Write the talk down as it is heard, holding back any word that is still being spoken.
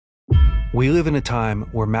We live in a time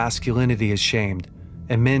where masculinity is shamed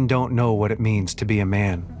and men don't know what it means to be a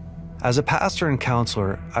man. As a pastor and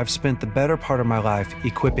counselor, I've spent the better part of my life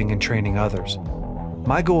equipping and training others.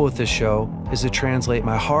 My goal with this show is to translate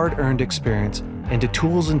my hard-earned experience into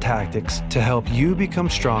tools and tactics to help you become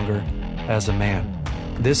stronger as a man.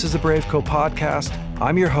 This is the BraveCo podcast.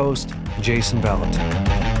 I'm your host, Jason Affeldt.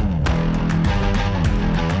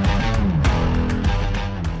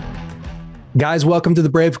 Guys, welcome to the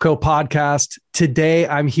BraveCo podcast. Today,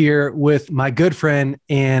 I'm here with my good friend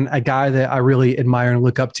and a guy that I really admire and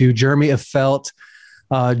look up to, Jeremy Affeldt.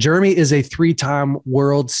 Jeremy is a three-time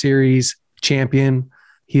World Series champion.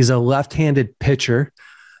 He's a left-handed pitcher,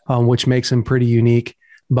 which makes him pretty unique,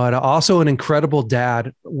 but also an incredible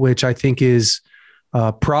dad, which I think is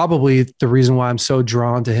probably the reason why I'm so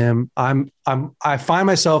drawn to him. I find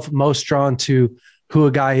myself most drawn to who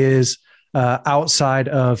a guy is outside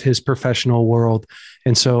of his professional world.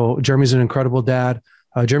 And so Jeremy's an incredible dad.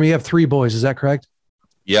 Jeremy, you have three boys. Is that correct?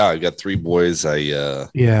 Yeah, I've got three boys. I've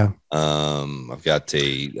got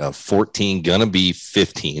a 14, gonna be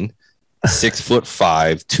 15,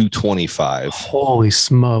 6'5", 225. Holy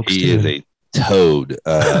smokes. He is a toad,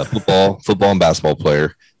 football and basketball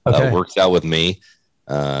player. Okay. Works out with me,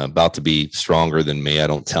 about to be stronger than me. I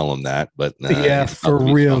don't tell him that, but yeah, for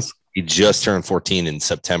real. He just turned 14 in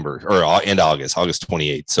September or in August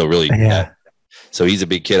 28th. So really, so he's a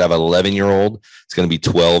big kid. I have an 11-year-old. It's going to be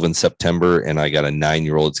 12 in September. And I got a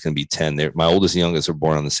 9-year-old. It's going to be 10. My oldest and youngest are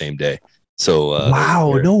born on the same day. So,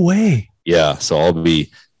 wow, no way. Yeah. So I'll be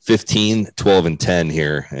 15, 12, and 10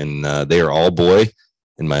 here. And they are all boy.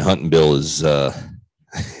 And my hunting bill is, my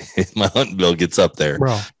hunting bill gets up there.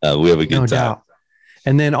 Bro, we have a good time. Doubt.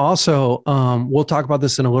 And then also, we'll talk about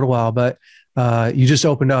this in a little while, but you just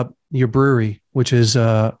opened up your brewery, which is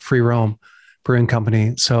Free Roam Brewing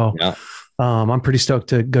Company. So I'm pretty stoked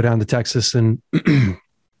to go down to Texas and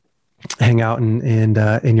hang out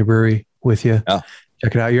in your brewery with you. Yeah.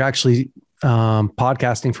 Check it out. You're actually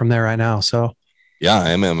podcasting from there right now. So yeah,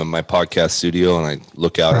 I am in my podcast studio and I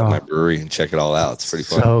look out at my brewery and check it all out. It's pretty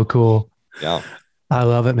fun. So cool. Yeah. I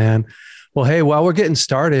love it, man. Well, hey, while we're getting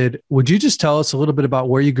started, would you just tell us a little bit about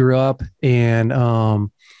where you grew up and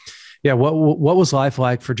what was life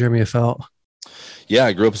like for Jeremy Affeldt? Yeah,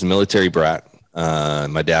 I grew up as a military brat.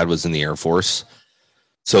 My dad was in the Air Force.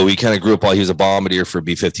 So we kind of grew up while he was a bombardier for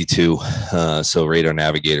B-52, so radar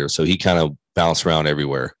navigator. So he kind of bounced around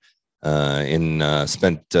everywhere and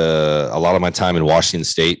spent a lot of my time in Washington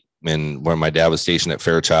State. And where my dad was stationed at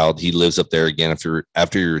Fairchild, he lives up there again.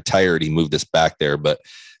 After he retired, he moved us back there. But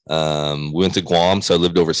we went to Guam, so I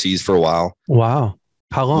lived overseas for a while. Wow.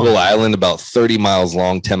 How long? Little island, about 30 miles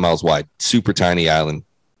long, 10 miles wide, super tiny island.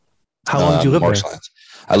 How long did you live there?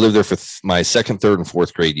 I lived there for my second, third, and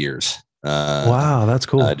fourth grade years. Wow, that's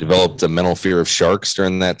cool. I developed a mental fear of sharks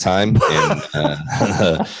during that time, and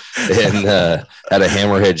had a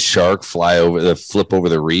hammerhead shark flip over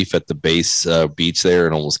the reef at the base beach there,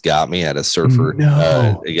 and almost got me. I had a surfer,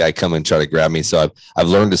 a guy come and try to grab me. So I've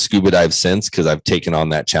learned to scuba dive since because I've taken on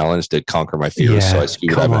that challenge to conquer my fears. So I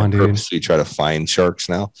scuba dive and purposely try to find sharks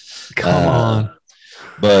now. Come on.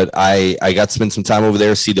 But I got to spend some time over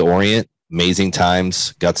there, see the Orient. Amazing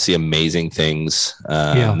times, got to see amazing things.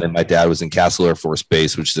 And then my dad was in Castle Air Force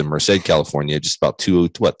Base, which is in Merced, California, just about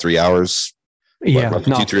 3 hours? Yeah,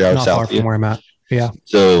 roughly 2-3 hours not south far from where I'm at. Yeah.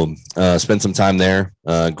 So spent some time there.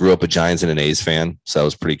 Grew up a Giants and an A's fan, so that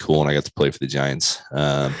was pretty cool, and I got to play for the Giants.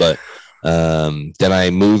 But then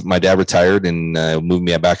I moved. My dad retired and moved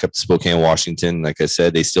me back up to Spokane, Washington. Like I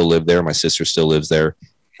said, they still live there. My sister still lives there.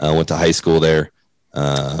 Went to high school there.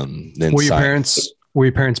 Then were your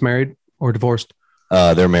parents married or divorced?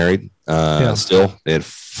 They're married still.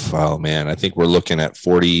 I think we're looking at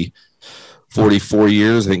 44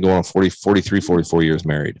 years. I think going on 43, 44 years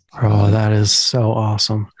married. Oh, that is so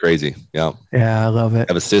awesome. Crazy. Yeah. Yeah, I love it.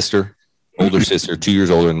 I have a sister, older sister, 2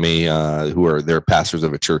 years older than me, they're pastors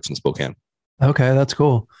of a church in Spokane. Okay, that's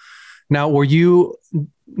cool. Now, were you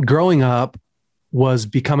growing up, was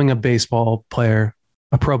becoming a baseball player,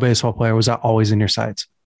 a pro baseball player, was that always in your sights?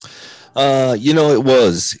 It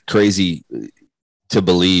was crazy to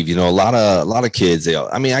believe, a lot of kids,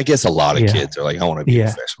 I guess a lot of kids are like, I want to be a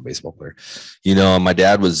professional baseball player. My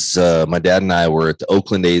dad and I were at the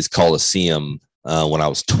Oakland A's Coliseum when I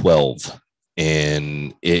was 12,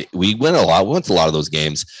 and we went to a lot of those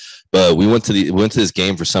games, but we went to this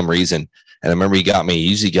game for some reason. And I remember he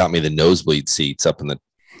usually got me the nosebleed seats up in the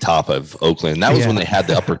top of Oakland. And that was when they had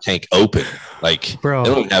the upper tank open. Like, bro, they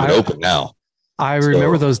don't even have it open now. I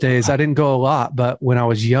remember those days. I didn't go a lot, but when I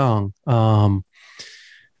was young,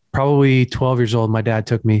 probably 12 years old, my dad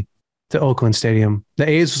took me to Oakland Stadium. The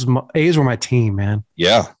A's were my team, man.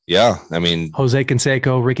 Yeah. Yeah. I mean, Jose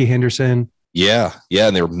Canseco, Ricky Henderson. Yeah. Yeah.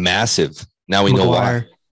 And they were massive. Now we know why,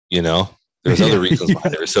 you know, there's other reasons why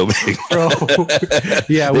they were so big. Bro.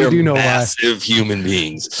 Yeah, we do know massive human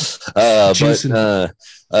beings. But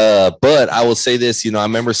I will say this, you know, I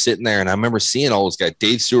remember sitting there and I remember seeing all those guys.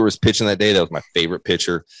 Dave Stewart was pitching that day. That was my favorite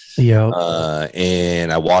pitcher. Yeah.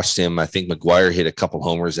 And I watched him. I think McGuire hit a couple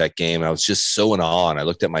homers that game. I was just so in awe. And I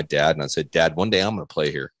looked at my dad and I said, Dad, one day I'm going to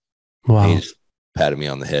play here. Wow. And he just patted me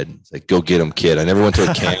on the head. It's like, go get him, kid. I never went to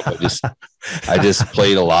a camp. I just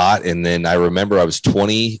played a lot. And then I remember I was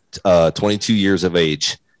 22 years of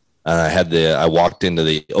age. I walked into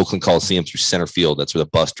the Oakland Coliseum through center field. That's where the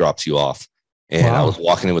bus drops you off. And I was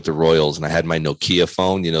walking in with the Royals and I had my Nokia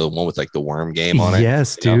phone, you know, the one with like the worm game on it.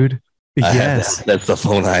 Yes, dude. Yes. That's the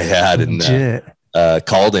phone I had. And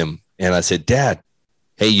called him and I said, Dad,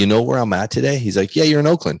 hey, you know where I'm at today? He's like, yeah, you're in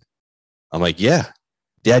Oakland. I'm like, yeah.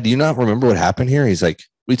 Dad, do you not remember what happened here? He's like,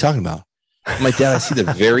 what are you talking about? I'm like, Dad, I see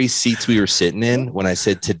the very seats we were sitting in when I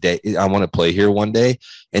said today, I want to play here one day.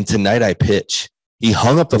 And tonight I pitch. He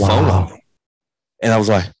hung up the phone on me. And I was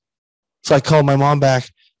like, so I called my mom back.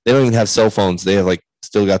 They don't even have cell phones. They have like,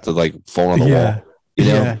 still got the like phone on the wall, you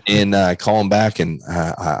know? Yeah. And I call him back and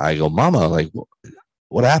I go, Mama, like,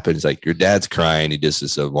 what happened? He's like, your dad's crying. He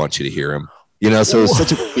just wants you to hear him, you know? So it was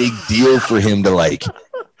such a big deal for him to like,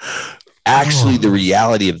 actually the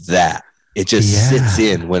reality of that. It just sits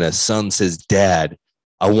in when a son says, Dad,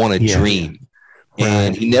 I want to dream. Right.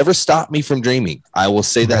 And he never stopped me from dreaming. I will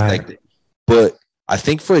say that. Like, but I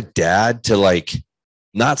think for a dad to like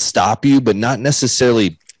not stop you, but not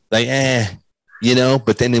necessarily like, you know,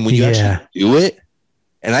 but then when you actually do it,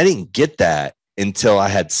 and I didn't get that until I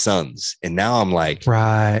had sons. And now I'm like,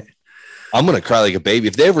 I'm going to cry like a baby.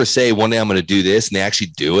 If they ever say one day I'm going to do this and they actually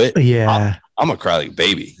do it, I'm going to cry like a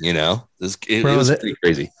baby, you know? It was pretty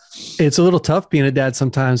crazy. It's a little tough being a dad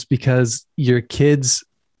sometimes because your kids,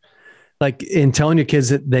 like in telling your kids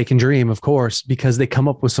that they can dream, of course, because they come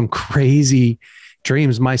up with some crazy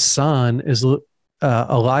dreams. My son is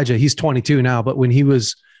Elijah. He's 22 now, but when he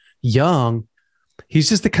was young, he's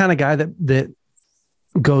just the kind of guy that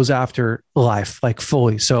goes after life like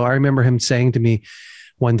fully. So I remember him saying to me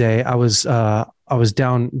one day, I was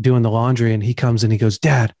down doing the laundry and he comes and he goes,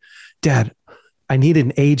 Dad, I need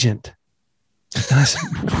an agent. And I said,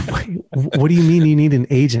 what do you mean you need an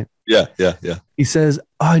agent? Yeah. He says,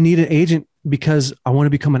 I need an agent because I want to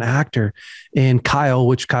become an actor. And Kyle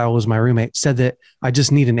was my roommate, said that I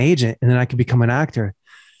just need an agent and then I could become an actor.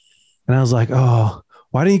 And I was like, oh,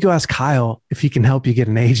 why don't you go ask Kyle if he can help you get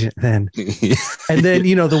an agent then? And then,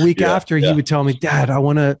 you know, the week after he would tell me, Dad, I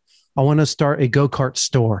want to start a go-kart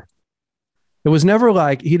store. It was never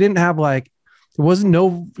like, he didn't have like, it wasn't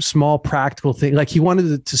no small practical thing. Like he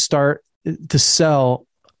wanted to start to sell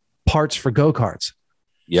parts for go-karts.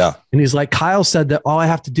 Yeah. And he's like, Kyle said that all I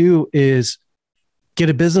have to do is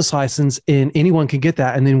get a business license and anyone can get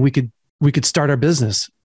that. And then we could start our business.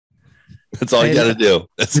 That's all you got to do.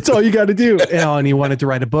 That's all you got to do. And he wanted to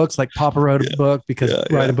write a book, like Papa wrote a book because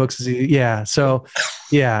writing books is easy. Yeah. So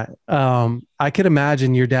I could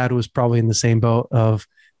imagine your dad was probably in the same boat of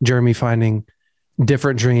Jeremy finding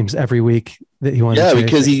different dreams every week that he wanted. Yeah,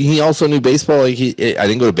 because he also knew baseball. Like I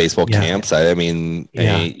didn't go to baseball camps. I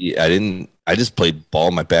just played ball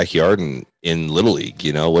in my backyard and in Little League.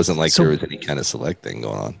 You know, it wasn't like there was any kind of select thing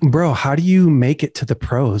going on. Bro, how do you make it to the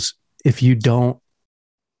pros if you don't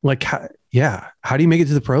like? How do you make it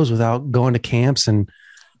to the pros without going to camps and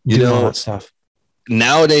doing all that stuff?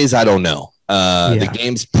 Nowadays, I don't know. The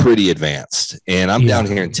game's pretty advanced, and I'm down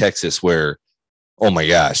here in Texas where, oh my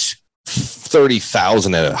gosh,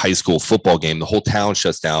 30,000 at a high school football game. The whole town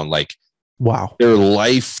shuts down. Like, wow, their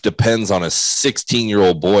life depends on a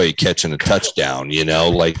 16-year-old boy catching a touchdown, you know,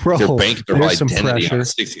 like they're banking their identity on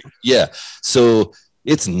 16. Yeah. So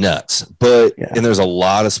it's nuts, and there's a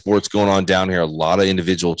lot of sports going on down here, a lot of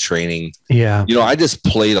individual training. Yeah. You know, I just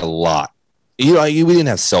played a lot. You know, we didn't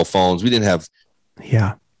have cell phones. We didn't have,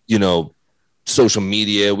 you know, social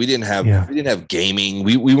media. We didn't have gaming.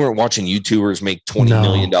 We weren't watching YouTubers make $20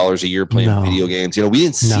 million a year playing video games. You know, we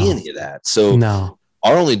didn't see any of that. So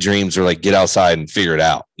our only dreams are like, get outside and figure it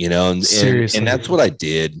out, you know? And that's what I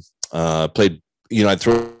did. Played, you know, I'd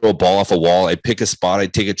throw a ball off a wall. I'd pick a spot.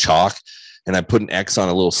 I'd take a chalk and I'd put an X on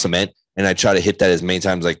a little cement and I'd try to hit that as many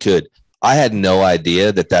times as I could. I had no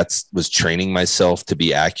idea that was training myself to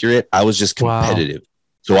be accurate. I was just competitive. Wow.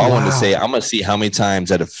 So I wanted to say, I'm going to see how many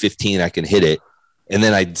times out of 15 I can hit it. And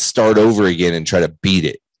then I'd start over again and try to beat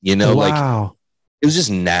it. You know, like it was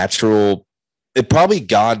just natural. It probably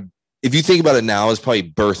God if you think about it now, it's probably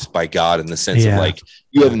birthed by God in the sense of like,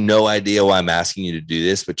 you have no idea why I'm asking you to do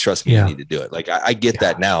this, but trust me, you need to do it. Like, I get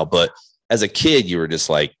that now, but as a kid, you were just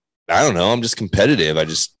like, I don't know, I'm just competitive. I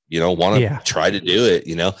just, want to try to do it,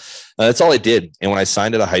 that's all I did. And when I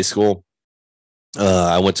signed out of high school,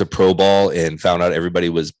 I went to pro ball and found out everybody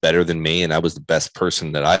was better than me. And I was the best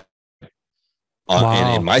person that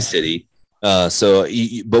in my city.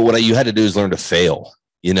 But what you had to do is learn to fail.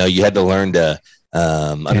 You had to learn to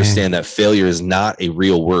understand that failure is not a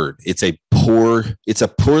real word. It's a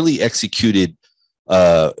poorly executed,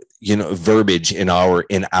 verbiage in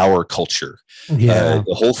our culture.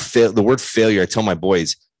 The word failure, I tell my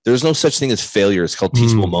boys, there's no such thing as failure. It's called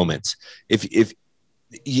teachable moments. If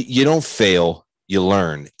you don't fail, you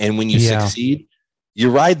learn. And when you succeed, you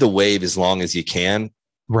ride the wave as long as you can,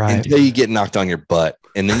 until you get knocked on your butt.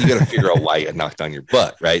 And then you got to figure out why you got knocked on your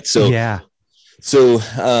butt. Right. So, I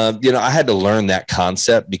had to learn that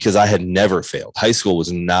concept because I had never failed. High school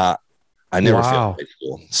was not, I never failed high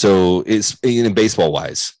school. So it's baseball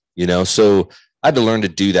wise, so I had to learn to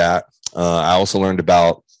do that. I also learned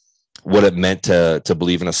about what it meant to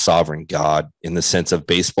believe in a sovereign God, in the sense of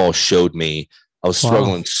baseball showed me I was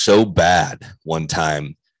struggling so bad one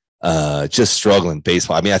time, just struggling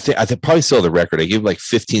baseball. I mean, I think probably still the record. I gave like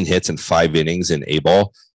 15 hits in 5 innings in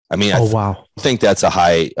A-ball. I mean, I think that's a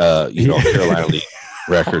high, Carolina League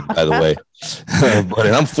record, by the way. But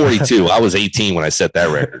I'm 42. I was 18 when I set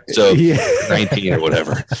that record, so 19 or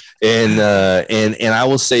whatever. And I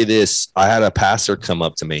will say this: I had a pastor come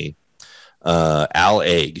up to me. Al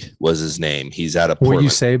Egg was his name. He's out of Portland. Were you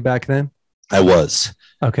saved back then? I was.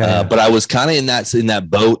 Okay. But I was kind of in that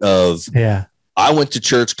boat of, I went to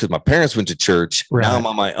church because my parents went to church. Right. Now I'm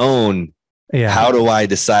on my own. Yeah. How do I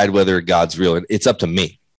decide whether God's real? And it's up to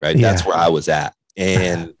me, right? Yeah. That's where I was at.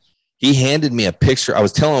 And he handed me a picture. I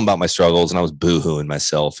was telling him about my struggles and I was boo-hooing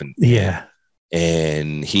myself.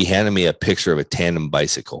 And he handed me a picture of a tandem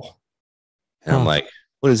bicycle. And I'm like,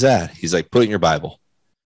 what is that? He's like, put it in your Bible.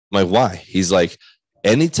 I'm like, why? He's like,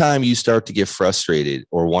 anytime you start to get frustrated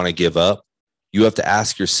or want to give up, you have to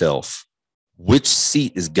ask yourself, which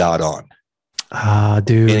seat is God on?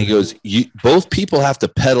 Dude. And he goes, both people have to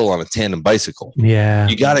pedal on a tandem bicycle. Yeah.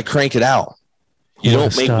 You got to crank it out. You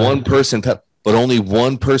don't make one person pedal, but only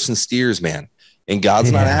one person steers, man. And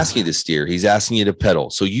God's not asking you to steer. He's asking you to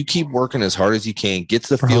pedal. So you keep working as hard as you can, get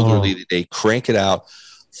to the field early today, crank it out,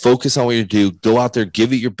 focus on what you do, go out there,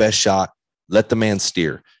 give it your best shot, let the man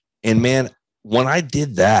steer. And man, when I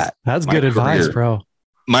did that, that's good advice, bro.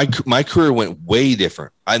 My career went way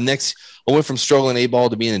different. I went from struggling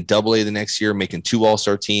A-ball to being in AA the next year, making 2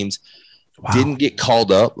 all-star teams. Wow. Didn't get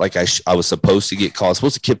called up like I was supposed to get called. I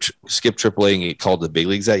was supposed to skip AAA and get called to the big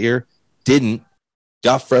leagues that year. Didn't.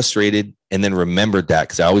 Got frustrated and then remembered that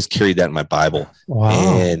because I always carried that in my Bible. Wow.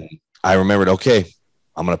 And I remembered, okay,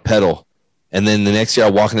 I'm going to pedal. And then the next year I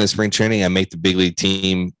walk into the spring training, I make the big league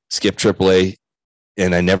team, skip AAA,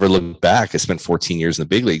 and I never looked back. I spent 14 years in the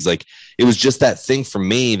big leagues. Like, it was just that thing for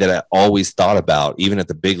me that I always thought about, even at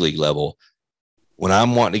the big league level. When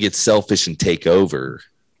I'm wanting to get selfish and take over,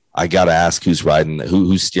 I got to ask who's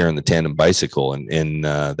who's steering the tandem bicycle. And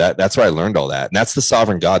that's where I learned all that. And that's the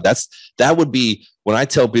sovereign God. That would be when I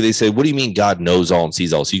tell people, they say, what do you mean God knows all and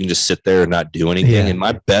sees all? So you can just sit there and not do anything. Yeah. And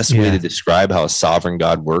my best way to describe how a sovereign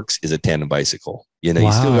God works is a tandem bicycle. You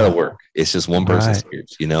still got to work. It's just one person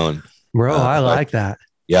steers, and bro, I like that.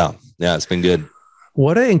 Yeah. It's been good.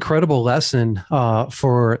 What an incredible lesson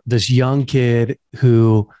for this young kid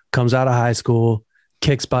who comes out of high school,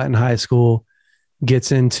 kicks butt in high school,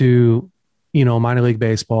 gets into, minor league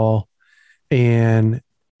baseball, and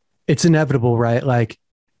it's inevitable, right? Like,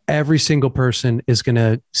 every single person is going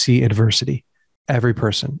to see adversity. Every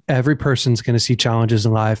person's going to see challenges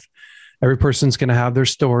in life. Every person's going to have their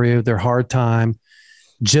story of their hard time.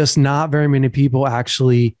 Just not very many people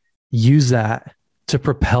actually use that to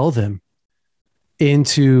propel them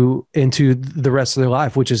into the rest of their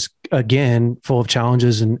life, which is, again, full of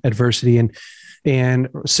challenges and adversity. And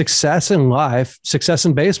success in life, success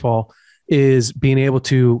in baseball is being able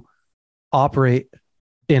to operate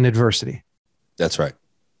in adversity. That's right.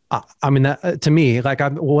 I mean, that, to me, like, I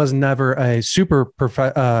was never a super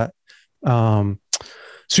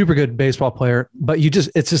good baseball player, but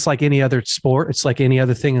it's just like any other sport. It's like any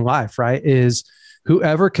other thing in life, right? Is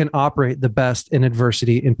whoever can operate the best in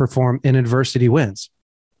adversity and perform in adversity wins.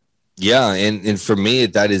 Yeah. And for me,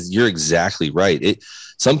 you're exactly right.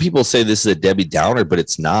 Some people say this is a Debbie Downer, but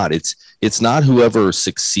it's not. It's not whoever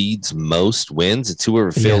succeeds most wins. It's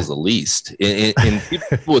whoever fails the least. And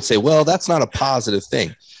people would say, well, that's not a positive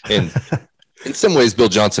thing. And in some ways, Bill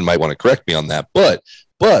Johnson might want to correct me on that. But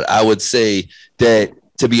I would say that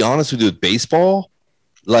to be honest with you, with baseball,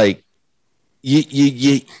 like you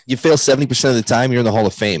fail 70% of the time, you're in the Hall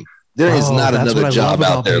of Fame. There is not another job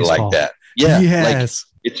out there baseball. Like that. Yeah. Yes.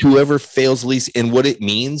 Like, it's whoever fails least. And what it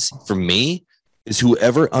means for me is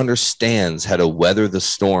whoever understands how to weather the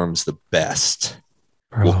storms the best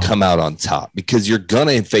will come out on top, because you're going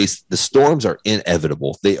to face the storms are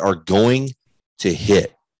inevitable. They are going to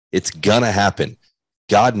hit. It's going to happen.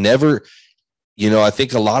 God never, I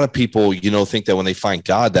think a lot of people, think that when they find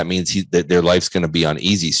God, that means that their life's going to be on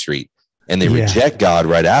easy street, and they reject God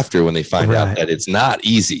right after when they find out that it's not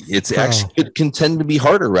easy. It's actually, it can tend to be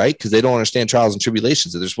harder, right? Because they don't understand trials and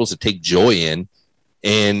tribulations that they're supposed to take joy in,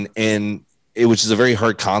 which is a very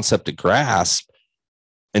hard concept to grasp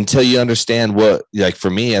until you understand what, like for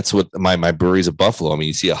me, that's what my brewery's a buffalo. I mean,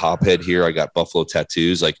 you see a hop head here. I got buffalo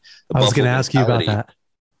tattoos. Like I was going to ask you about that.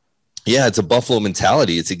 Yeah, it's a buffalo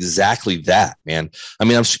mentality. It's exactly that, man. I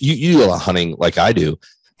mean, you do a lot of hunting like I do.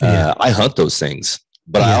 I hunt those things,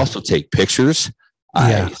 but I also take pictures.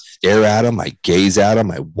 I stare at them. I gaze at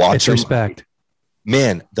them. I watch them. Respect.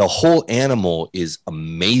 Man, the whole animal is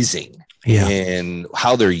amazing. Yeah. And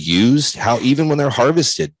how they're used, how even when they're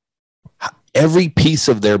harvested, every piece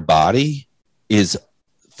of their body is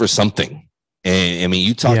for something. And I mean,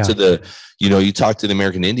 you talk to the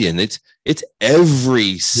American Indian, it's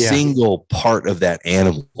every single part of that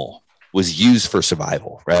animal was used for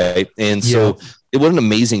survival. Right. And so it was an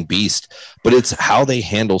amazing beast, but it's how they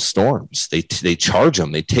handle storms. They charge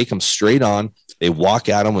them, they take them straight on. They walk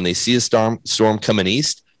at them when they see a storm coming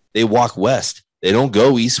east, they walk west. They don't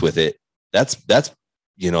go east with it. That's cows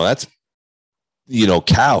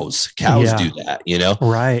do that,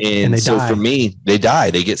 right. And so die. For me, they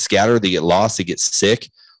die, they get scattered, they get lost, they get sick,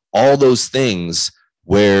 all those things,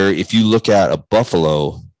 where if you look at a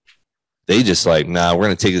buffalo, they just like, nah, we're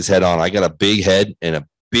going to take his head on. I got a big head and a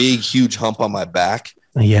big, huge hump on my back.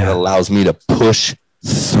 That allows me to push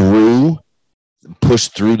through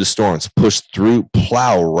the storms,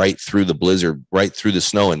 plow right through the blizzard, right through the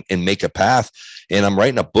snow, and make a path. And I'm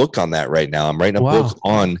writing a book on that right now. I'm writing a book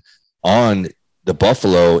on the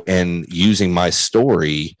buffalo and using my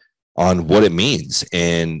story on what it means.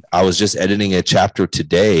 And I was just editing a chapter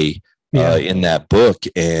today in that book.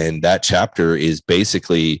 And that chapter is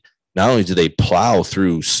basically, not only do they plow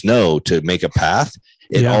through snow to make a path,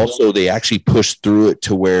 and also they actually push through it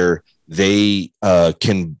to where they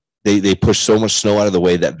they push so much snow out of the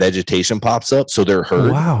way that vegetation pops up. So their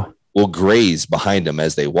herd will graze behind them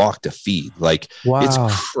as they walk to feed. Like it's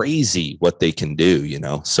crazy what they can do,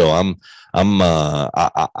 So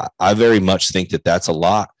I very much think that that's a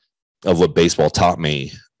lot of what baseball taught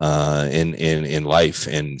me in life.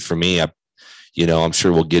 And for me, I'm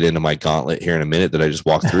sure we'll get into my gauntlet here in a minute that I just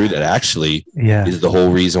walked through. That actually is the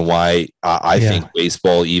whole reason why I think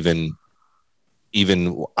baseball, even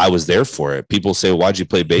I was there for it. People say, why'd you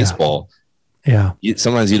play baseball?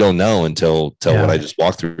 Sometimes you don't know until what I just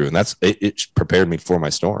walked through. And that's, it prepared me for my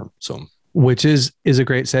storm. So, which is a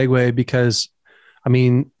great segue, because I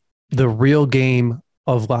mean, the real game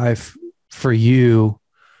of life for you,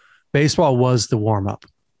 baseball was the warm up.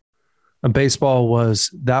 And baseball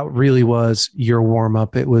really was your warm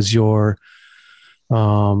up. It was it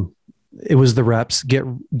was the reps, get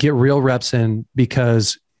real reps in,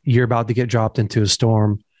 because you're about to get dropped into a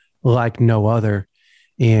storm like no other.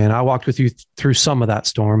 And I walked with you through some of that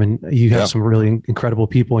storm, and you have some really incredible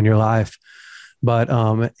people in your life. But,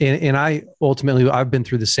 and I ultimately, I've been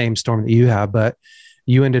through the same storm that you have, but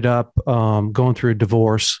you ended up going through a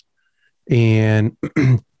divorce. And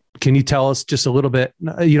can you tell us just a little bit,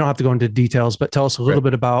 you don't have to go into details, but tell us a little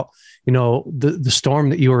bit about, the storm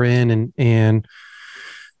that you were in, and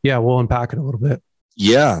we'll unpack it a little bit.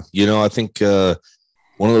 Yeah. I think,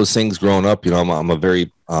 one of those things growing up, I'm a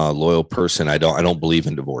very loyal person. I don't believe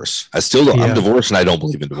in divorce. I still don't. I'm divorced and I don't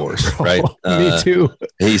believe in divorce. Right. Me too.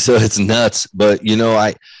 So it's nuts. But,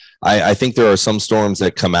 I think there are some storms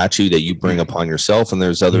that come at you that you bring upon yourself, and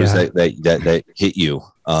there's others that hit you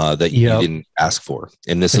that you didn't ask for.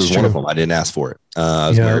 And this is one of them. I didn't ask for it. I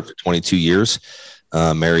was married for 22 years,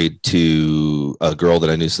 married to a girl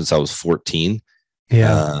that I knew since I was 14.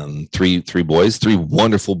 Three boys, three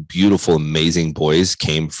wonderful, beautiful, amazing boys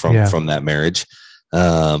came from that marriage.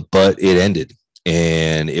 But it ended,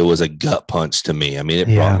 and it was a gut punch to me. I mean,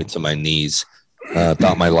 it brought me to my knees.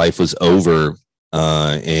 Thought my life was over.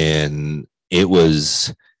 And it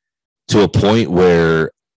was to a point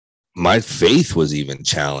where my faith was even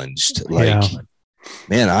challenged. Like,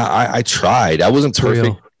 man, I tried. I wasn't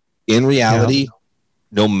perfect. In reality,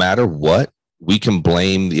 no matter what, we can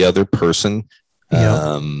blame the other person.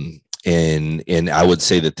 And I would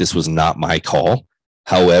say that this was not my call.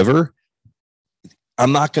 However,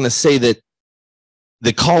 I'm not going to say that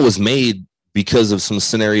the call was made because of some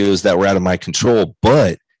scenarios that were out of my control,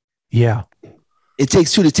 but yeah, it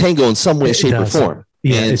takes two to tango in some way, shape, or form.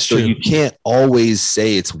 Yeah, and it's so true. You can't always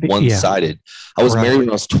say it's one-sided. I was married when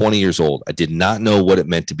I was 20 years old. I did not know what it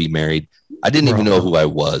meant to be married. I didn't even know who I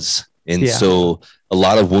was. And so a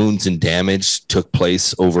lot of wounds and damage took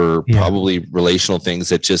place over probably relational things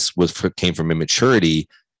that just came from immaturity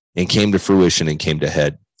and came to fruition and came to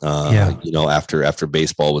head, after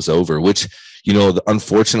baseball was over, which,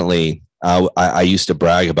 unfortunately, I used to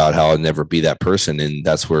brag about how I'd never be that person. And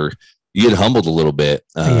that's where you get humbled a little bit.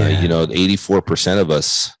 84% of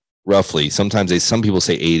us, roughly, some people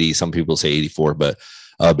say 80, some people say 84, but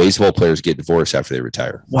baseball players get divorced after they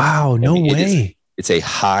retire. Wow. No way. It's a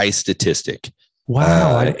high statistic.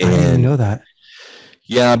 Wow. I didn't even know that.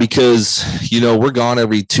 Yeah, because, we're gone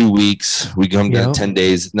every 2 weeks. We come down 10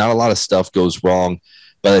 days. Not a lot of stuff goes wrong.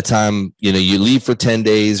 By the time, you leave for 10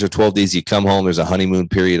 days or 12 days, you come home, there's a honeymoon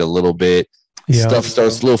period a little bit. Stuff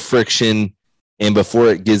starts, a little friction. And before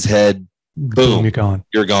it gets head, boom,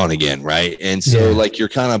 you're gone again. Right. And so you're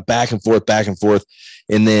kind of back and forth.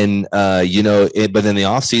 And then, but then the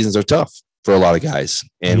off seasons are tough for a lot of guys.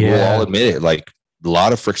 And we'll all admit it, a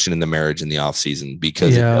lot of friction in the marriage in the off season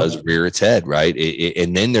because it does rear its head. Right.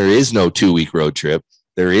 And then there is no 2-week road trip.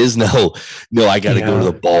 There is no, I got to go to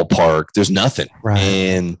the ballpark. There's nothing.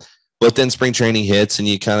 Right. But then spring training hits and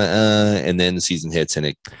you kind of, and then the season hits and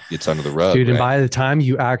it gets under the rug. Dude, and by the time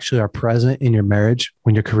you actually are present in your marriage,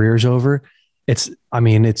 when your career's over, it's too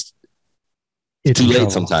late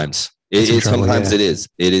sometimes. It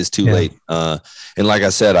is too late. And like I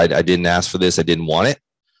said, I didn't ask for this. I didn't want it.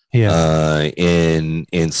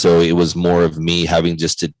 And so it was more of me having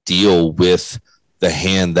just to deal with the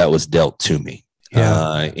hand that was dealt to me.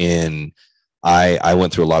 And I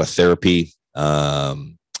went through a lot of therapy.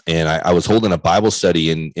 And I was holding a Bible study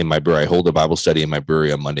in my brewery. I hold a Bible study in my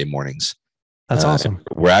brewery on Monday mornings. That's awesome.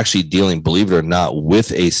 We're actually dealing, believe it or not,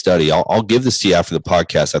 with a study. I'll give this to you after the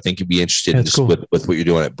podcast. I think you'd be interested with what you're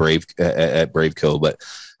doing at BraveCo. But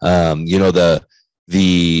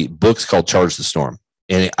the book's called Charge the Storm,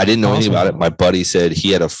 and I didn't know anything about it. My buddy said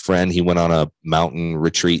he had a friend. He went on a mountain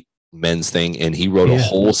retreat men's thing, and he wrote a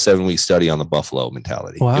whole 7-week study on the buffalo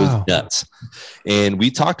mentality. Wow. It was nuts. And we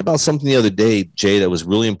talked about something the other day, Jay, that was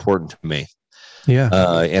really important to me.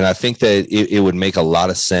 And I think that it would make a lot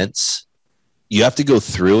of sense. You have to go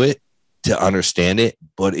through it to understand it,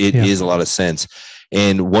 but it is a lot of sense.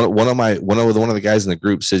 And one of the guys in the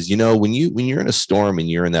group says, when you're in a storm and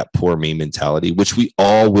you're in that poor me mentality, which we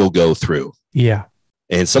all will go through. Yeah.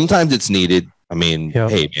 And sometimes it's needed. I mean,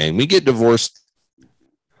 hey man, we get divorced.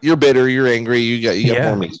 You're bitter, you're angry, you got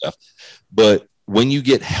poor me stuff. But when you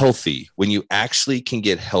get healthy, when you actually can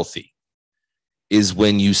get healthy, is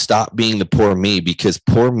when you stop being the poor me, because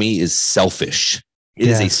poor me is selfish. It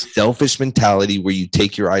is a selfish mentality where you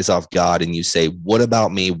take your eyes off God and you say, what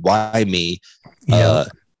about me? Why me?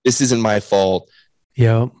 This isn't my fault.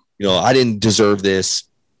 I didn't deserve this.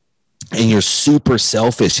 And you're super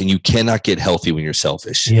selfish, and you cannot get healthy when you're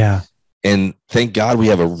selfish. And thank God we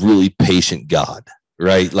have a really patient God,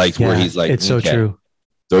 right? Where he's like, it's so true.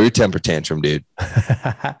 Throw your temper tantrum, dude.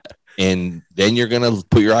 And then you're going to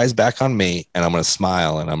put your eyes back on me, and I'm going to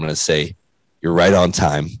smile, and I'm going to say, you're right on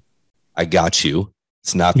time. I got you.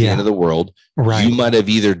 It's not the end of the world. Right. You might have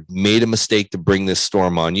either made a mistake to bring this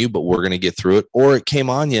storm on you, but we're going to get through it, or it came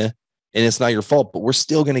on you and it's not your fault, but we're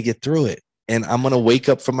still going to get through it. And I'm going to wake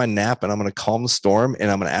up from my nap, and I'm going to calm the storm, and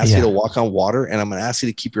I'm going to ask you to walk on water, and I'm going to ask you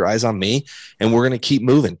to keep your eyes on me, and we're going to keep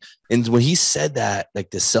moving. And when he said that,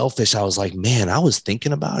 the selfish, I was like, man, I was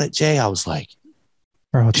thinking about it, Jay. I was like,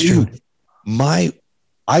 bro, dude,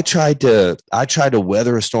 I tried to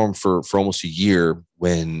weather a storm for almost a year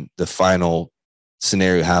when the final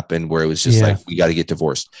scenario happened, where it was just we got to get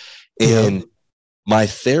divorced. And my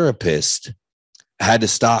therapist had to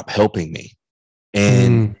stop helping me.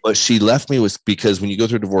 And what she left me was, because when you go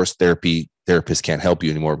through divorce therapy, therapists can't help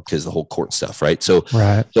you anymore because of the whole court stuff. Right. So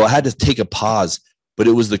I had to take a pause, but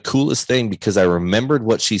it was the coolest thing, because I remembered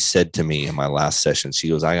what she said to me in my last session. She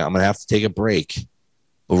goes, I'm going to have to take a break,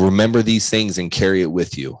 but remember these things and carry it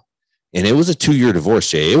with you. And it was a 2-year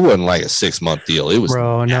divorce, Jay. It wasn't like a 6-month deal. It was,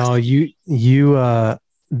 bro. nasty. No,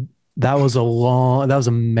 that was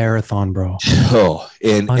a marathon, bro. Oh,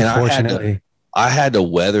 and unfortunately, I had to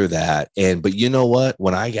weather that. But you know what?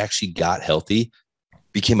 When I actually got healthy,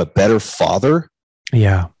 became a better father,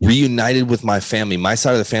 reunited with my family. My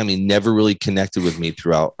side of the family never really connected with me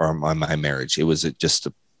throughout my marriage. It was just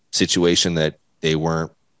a situation that they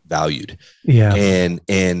weren't valued.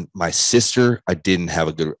 And my sister, it's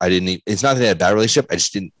not that I had a bad relationship. I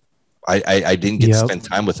just didn't I didn't get to spend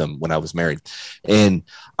time with them when I was married. And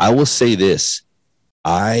I will say this,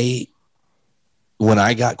 when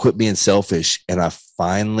I quit being selfish and I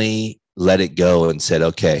finally let it go and said,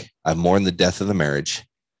 okay, I've mourned the death of the marriage.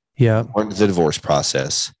 Yeah. Mourned the divorce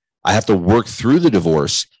process. I have to work through the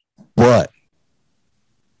divorce, but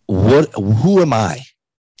who am I?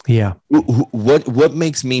 Yeah. What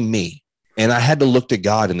makes me me? And I had to look to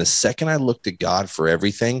God. And the second I looked to God for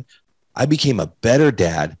everything, I became a better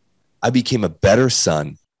dad. I became a better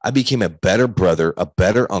son. I became a better brother, a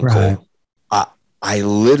better uncle. Right. I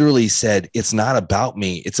literally said, it's not about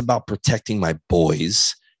me. It's about protecting my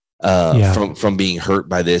boys from being hurt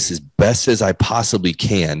by this as best as I possibly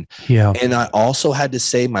can. Yeah. And I also had to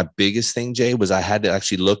say, my biggest thing, Jay, was I had to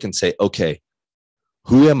actually look and say, okay,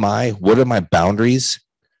 who am I? What are my boundaries?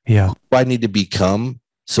 Yeah. Who do I need to become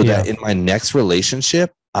so that in my next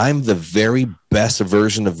relationship, I'm the very best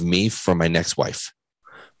version of me for my next wife?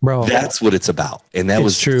 Bro, that's what it's about. And that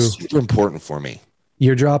was true. Super important for me.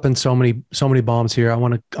 You're dropping so many bombs here. I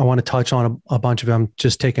want to touch on a bunch of them.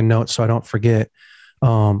 Just taking notes so I don't forget.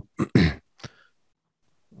 I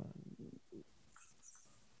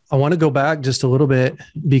want to go back just a little bit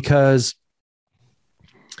because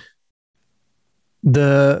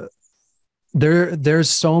there's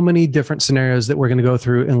so many different scenarios that we're going to go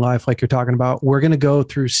through in life. Like you're talking about, we're going to go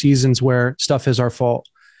through seasons where stuff is our fault,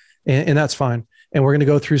 and that's fine. And we're going to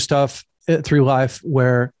go through stuff through life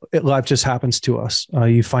where life just happens to us.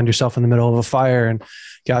 You find yourself in the middle of a fire and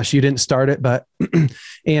gosh, you didn't start it, but,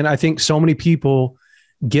 and I think so many people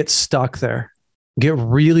get stuck there, get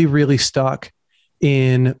really, really stuck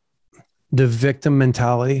in the victim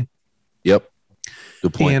mentality. Yep.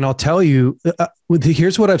 Good point. And I'll tell you,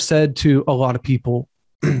 here's what I've said to a lot of people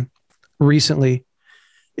recently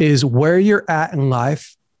is where you're at in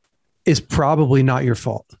life is probably not your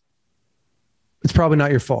fault. It's probably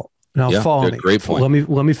not your fault. Now follow me. Great point.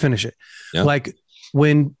 Let me finish it. Yeah. Like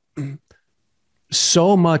when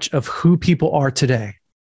so much of who people are today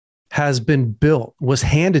has been built, was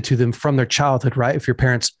handed to them from their childhood, right? If your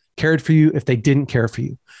parents cared for you, if they didn't care for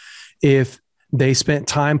you, if they spent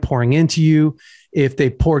time pouring into you, if they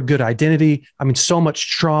poured good identity. I mean, so much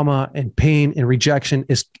trauma and pain and rejection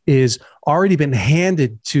is already been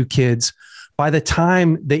handed to kids by the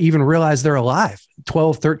time they even realize they're alive,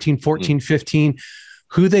 12, 13, 14, 15,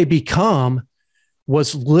 who they become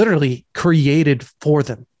was literally created for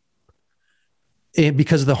them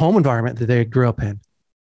because of the home environment that they grew up in.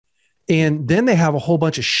 And then they have a whole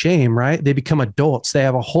bunch of shame, right? They become adults. They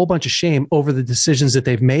have a whole bunch of shame over the decisions that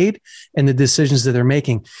they've made and the decisions that they're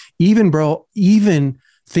making. Even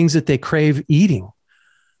things that they crave eating.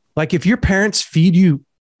 Like if your parents feed you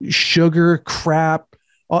sugar, crap,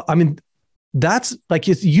 I mean, that's like,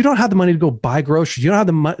 you don't have the money to go buy groceries. You don't have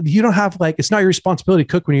the money. You don't have it's not your responsibility to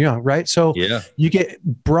cook when you're young. Right. So you get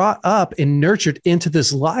brought up and nurtured into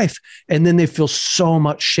this life. And then they feel so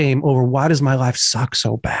much shame over why does my life suck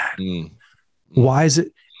so bad? Why is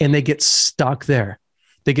it? And they get stuck there.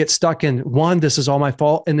 They get stuck in one, this is all my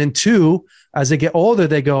fault. And then two, as they get older,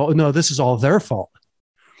 they go, no, this is all their fault.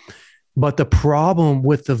 But the problem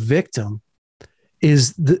with the victim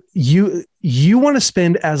is that you want to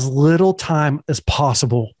spend as little time as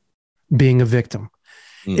possible being a victim.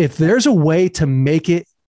 If there's a way to make it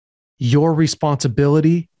your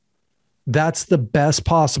responsibility, that's the best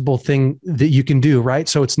possible thing that you can do, right?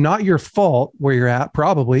 So it's not your fault where you're at,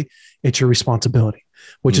 probably it's your responsibility,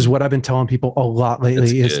 which is what I've been telling people a lot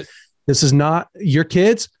lately. This is not your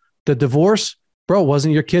kids. The divorce, bro,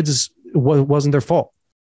 wasn't your kids, wasn't their fault.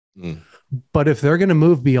 But if they're going to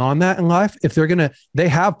move beyond that in life, they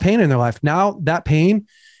have pain in their life. Now that pain,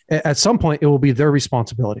 at some point, it will be their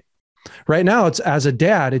responsibility. Right now, it's as a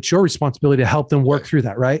dad, it's your responsibility to help them work through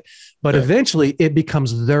that. Right. But eventually it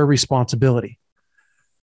becomes their responsibility.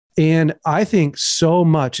 And I think so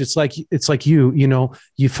much, it's like you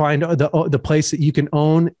find the place that you can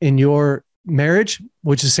own in your marriage,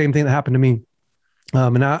 which is the same thing that happened to me.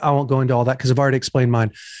 And I won't go into all that because I've already explained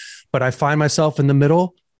mine, but I find myself in the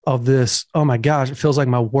middle of this. Oh my gosh, it feels like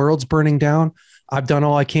my world's burning down. I've done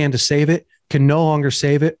all I can to save it, can no longer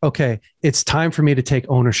save it. Okay. It's time for me to take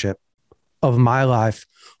ownership of my life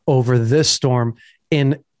over this storm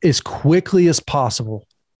and as quickly as possible,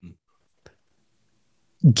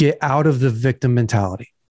 get out of the victim mentality.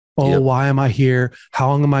 Why am I here? How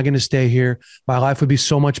long am I going to stay here? My life would be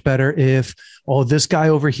so much better if, this guy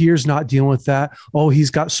over here is not dealing with that. He's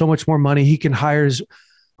got so much more money. He can hire his,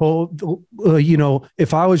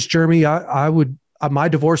 if I was Jeremy, I would, my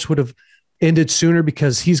divorce would have ended sooner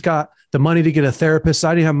because he's got the money to get a therapist.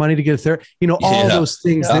 I didn't have money to get a therapist. All those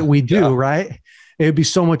things that we do, right? It would be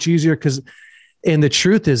so much easier because And the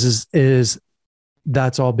truth is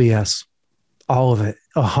that's all BS. All of it,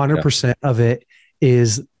 100% of it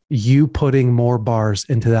is you putting more bars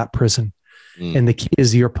into that prison. And the key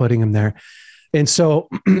is you're putting them there. And so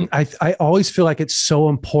I always feel like it's so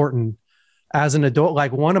important as an adult.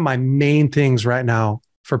 Like one of my main things right now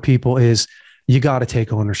for people is you got to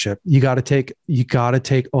take ownership. You got to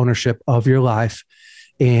take ownership of your life.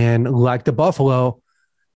 And like the buffalo,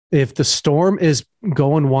 if the storm is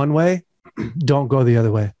going one way, don't go the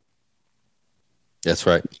other way. That's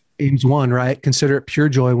right. James 1, right? Consider it pure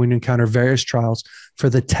joy when you encounter various trials, for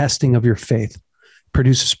the testing of your faith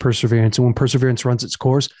produces perseverance. And when perseverance runs its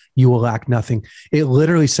course, you will lack nothing. It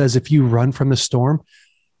literally says if you run from the storm,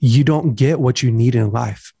 you don't get what you need in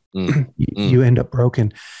life. You end up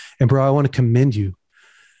broken. And bro, I want to commend you.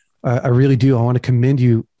 I really do. I want to commend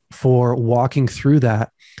you for walking through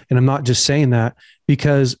that. And I'm not just saying that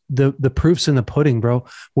because the proof's in the pudding, bro.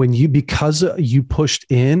 Because you pushed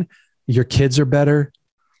in, your kids are better.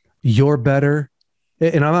 You're better.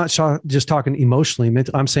 And I'm not just talking emotionally.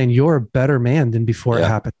 I'm saying you're a better man than before it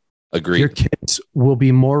happened. Agreed. Your kids will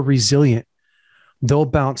be more resilient. They'll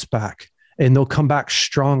bounce back and they'll come back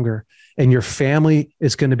stronger. And your family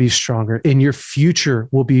is going to be stronger and your future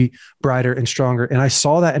will be brighter and stronger. And I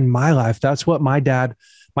saw that in my life. That's what my dad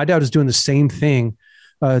was doing the same thing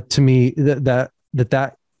to me that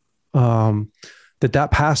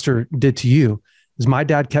pastor did to you. Is my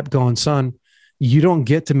dad kept going, son, you don't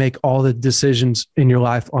get to make all the decisions in your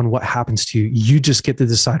life on what happens to you. You just get to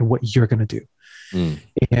decide what you're going to do.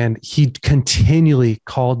 And he continually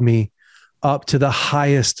called me up to the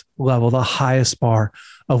highest level, the highest bar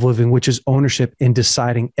of living, which is ownership in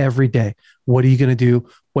deciding every day, what are you going to do?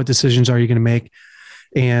 What decisions are you going to make?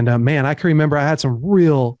 And man, I can remember I had some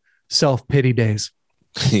real self-pity days.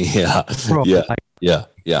 Bro,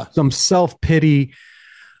 Some self-pity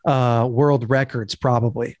world records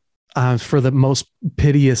probably for the most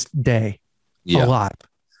piteous day alive.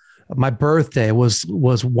 My birthday was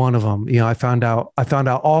one of them. You know, I found out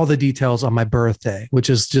all the details on my birthday, which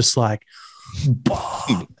is just like, the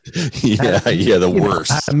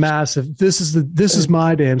worst. Massive. This is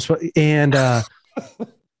my damn. And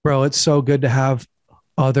bro, it's so good to have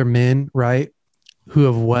other men, right, who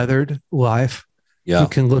have weathered life, who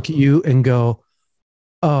can look at you and go,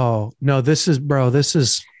 oh no, this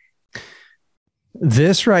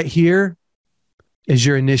right here is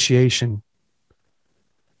your initiation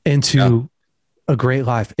into a great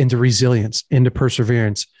life, into resilience, into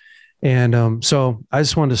perseverance. And so I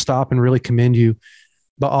just wanted to stop and really commend you.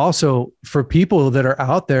 But also for people that are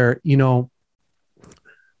out there, you know,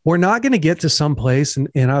 we're not going to get to some place.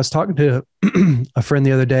 And I was talking to a friend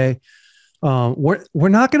the other day. We're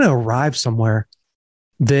not going to arrive somewhere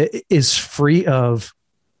that is free of,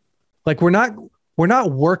 like, we're not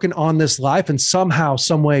working on this life. And somehow,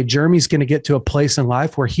 some way, Jeremy's going to get to a place in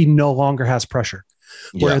life where he no longer has pressure,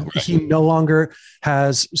 where he no longer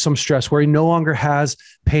has some stress, where he no longer has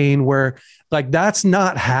pain, where, like, that's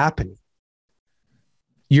not happening.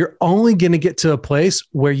 You're only going to get to a place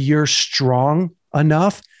where you're strong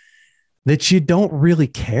enough that you don't really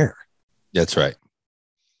care. That's right.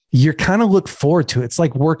 You kind of look forward to it. It's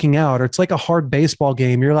like working out, or it's like a hard baseball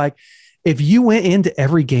game. You're like, if you went into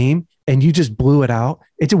every game and you just blew it out,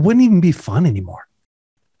 it wouldn't even be fun anymore.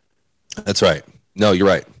 That's right. No, you're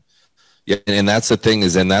right. Yeah. And that's the thing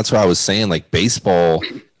is, and that's what I was saying, like baseball,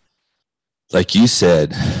 like you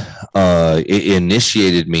said, it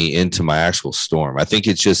initiated me into my actual storm. I think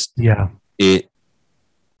it's just, it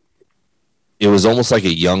was almost like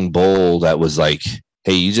a young bull that was like,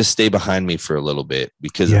 hey, you just stay behind me for a little bit,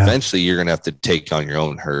 because eventually you're going to have to take on your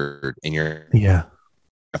own herd, and you're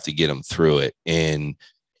have to get them through it. And,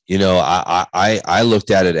 you know, I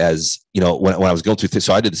looked at it as, you know, when I was going through this,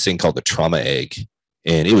 so I did this thing called the trauma egg,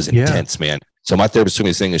 and it was intense, man. So my therapist told me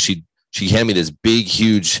this thing, and she handed me this big,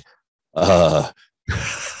 huge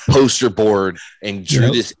poster board and drew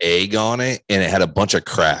this egg on it, and it had a bunch of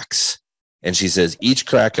cracks. And she says, each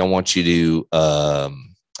crack I want you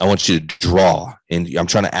to draw, and I'm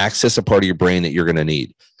trying to access a part of your brain that you're going to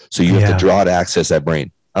need. So you have to draw to access that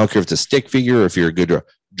brain. I don't care if it's a stick figure or if you're a good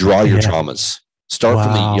draw your traumas. Start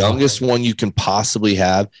from the youngest one you can possibly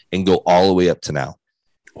have and go all the way up to now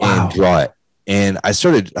and draw it. And I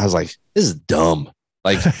was like, this is dumb.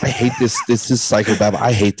 Like, I hate this. This is psychobabble.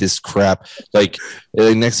 I hate this crap. Like,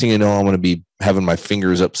 the next thing you know, I'm going to be having my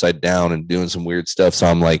fingers upside down and doing some weird stuff. So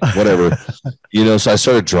I'm like, whatever, you know, so I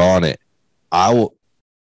started drawing it. The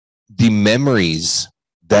memories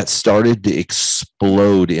that started to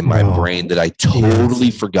explode in my brain that I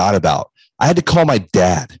totally forgot about. I had to call my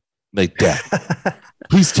dad. Like, Dad,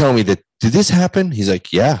 please tell me that, did this happen? He's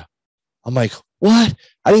like, yeah. I'm like, what?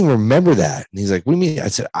 I didn't even remember that. And he's like, what do you mean? I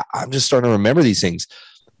said, I'm just starting to remember these things.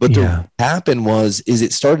 But what happened is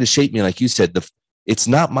it started to shape me. Like you said, it's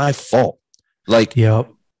not my fault. Like,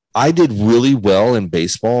 I did really well in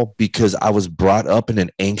baseball because I was brought up in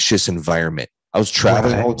an anxious environment. I was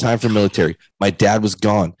traveling all the time for military. My dad was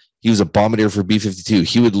gone. He was a bombardier for B-52.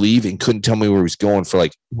 He would leave and couldn't tell me where he was going for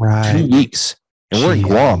like 2 weeks. And we're in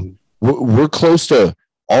Guam. We're close to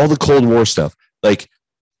all the Cold War stuff. Like,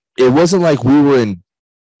 it wasn't like we were in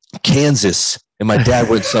Kansas and my dad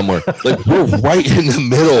went somewhere. Like, we're right in the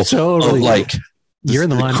middle of like, you're in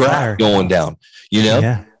the line of fire going down, you know?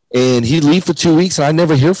 Yeah. And he'd leave for 2 weeks and I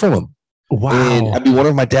never hear from him. Wow. And I'd be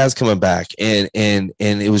wondering if my dad's coming back, and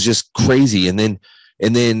it was just crazy. And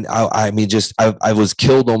then I was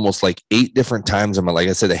killed almost like 8 different times. Like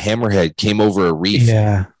I said, a hammerhead came over a reef.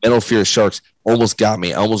 Yeah. Metal fear sharks almost got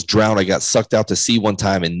me. I almost drowned. I got sucked out to sea one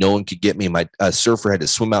time and no one could get me. My surfer had to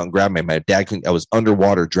swim out and grab me. My dad couldn't. I was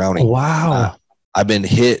underwater drowning. Wow. I've been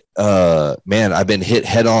hit, I've been hit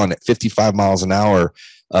head on at 55 miles an hour,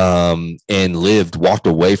 and walked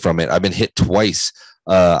away from it. I've been hit twice.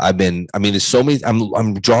 There's so many,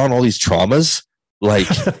 I'm drawing all these traumas, like,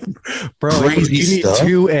 bro, crazy you need stuff.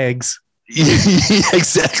 2 eggs. Yeah,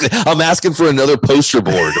 exactly. I'm asking for another poster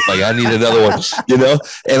board. Like, I need another one, you know?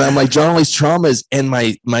 And I'm like drawing all these traumas. And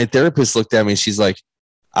my therapist looked at me and she's like,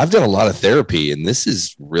 I've done a lot of therapy and this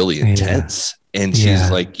is really intense. Yeah. And she's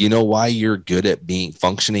like, you know why you're good at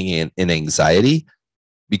functioning in anxiety?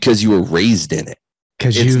 Because you were raised in it.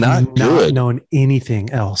 Because you've not known anything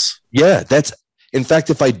else. Yeah, in fact,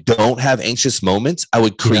 if I don't have anxious moments, I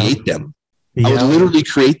would create them. I would literally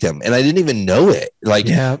create them. And I didn't even know it. Like,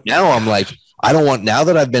 now I'm like, now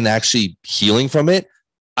that I've been actually healing from it,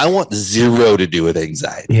 I want zero to do with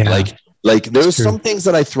anxiety. Yeah. Like there's some things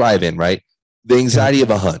that I thrive in, right? The anxiety of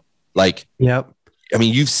a hunt. Like, I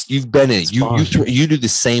mean, you've been in it. You do the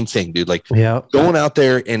same thing, dude. Like, going out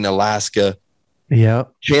there in Alaska,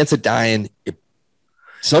 chance of dying,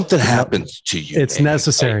 something happens to you. It's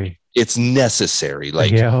necessary. Like, it's necessary.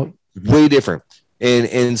 Like, way different.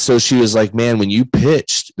 And so she was like, man, when you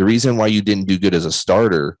pitched, the reason why you didn't do good as a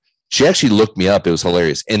starter, she actually looked me up. It was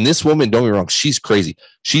hilarious. And this woman, don't get me wrong, she's crazy.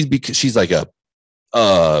 She's like a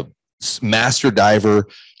master diver.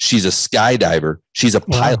 She's a skydiver. She's a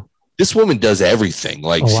pilot. Wow. This woman does everything.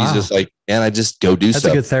 Like, she's just like, man, I just go do stuff.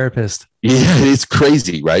 That's a good therapist. Yeah, it's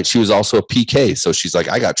crazy, right? She was also a PK. So she's like,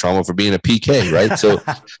 I got trauma for being a PK, right? So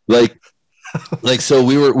so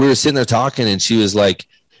we were sitting there talking and she was like,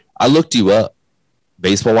 I looked you up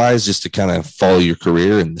baseball wise just to kind of follow your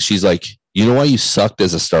career. And she's like, you know why you sucked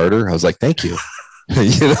as a starter? I was like, thank you.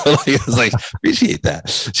 You know, like, I was like, appreciate that.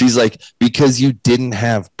 She's like, because you didn't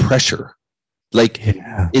have pressure. Like,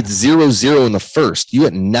 it's 0-0 in the first. You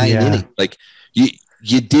had 9 innings. Like,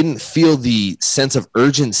 you didn't feel the sense of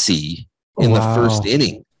urgency in the first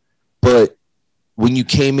inning. But when you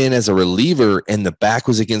came in as a reliever and the back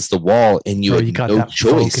was against the wall and you had no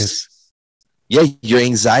choice, your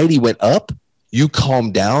anxiety went up. You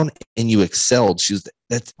calmed down and you excelled.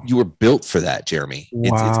 You were built for that, Jeremy.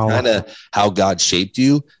 Wow. It's kind of how God shaped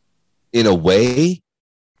you in a way,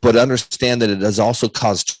 but understand that it has also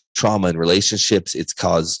caused trauma in relationships. It's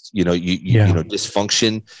caused,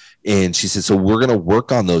 dysfunction. And she said, so we're going to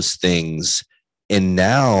work on those things. And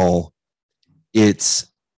now it's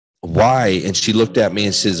why. And she looked at me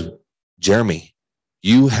and says, Jeremy,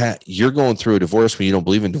 you're going through a divorce when you don't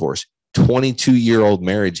believe in divorce. 22-year-old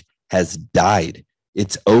marriage has died.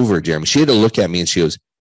 It's over, Jeremy. She had to look at me and she goes,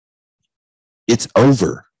 it's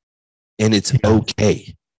over and it's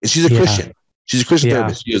okay. And she's a Christian. She's a Christian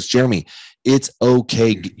therapist. She goes, Jeremy, it's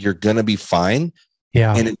okay. You're going to be fine.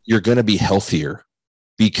 Yeah. And you're going to be healthier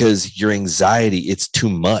because your anxiety, it's too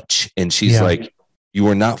much. And she's like, you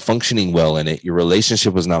were not functioning well in it. Your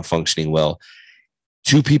relationship was not functioning well.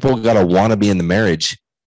 2 people got to want to be in the marriage.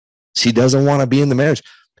 She doesn't want to be in the marriage.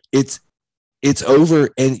 It's over.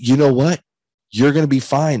 And you know what? You're going to be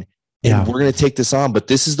fine. And we're going to take this on. But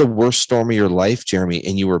this is the worst storm of your life, Jeremy.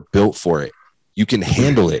 And you were built for it. You can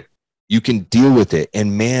handle it. You can deal with it.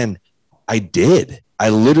 And man, I did. I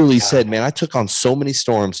literally said, man, I took on so many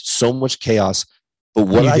storms, so much chaos. But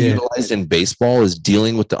what I utilized in baseball is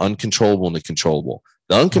dealing with the uncontrollable and the controllable.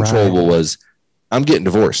 The uncontrollable was, I'm getting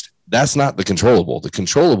divorced. That's not the controllable. The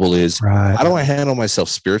controllable is, how do I handle myself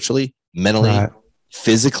spiritually, mentally,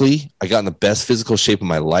 physically? I got in the best physical shape of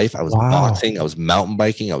my life. I was boxing. I was mountain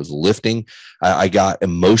biking. I was lifting. I got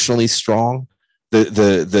emotionally strong.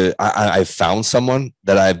 I found someone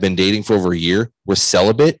that I've been dating for over a year. We're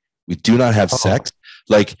celibate. We do not have sex.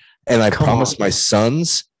 And I promised my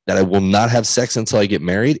sons that I will not have sex until I get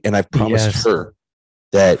married. And I promised her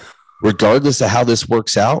that regardless of how this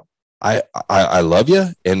works out, I love you.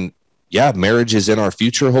 And yeah, marriage is in our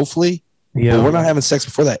future, hopefully. Yeah. But we're not having sex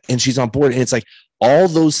before that. And she's on board. And it's like all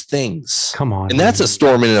those things. Come on. And that's a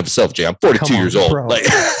storm in and of itself, Jay. I'm 42 years old. Bro. Like,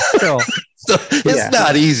 so it's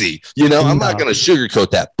not easy. You know, I'm not going to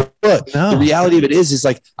sugarcoat that. But the reality of it is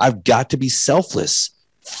like, I've got to be selfless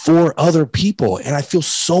for other people. And I feel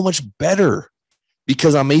so much better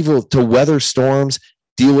because I'm able to weather storms,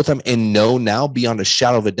 deal with them, and know now beyond a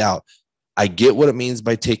shadow of a doubt, I get what it means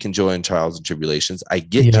by taking joy in trials and tribulations. I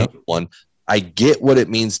get one. I get what it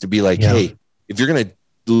means to be like, hey, if you're going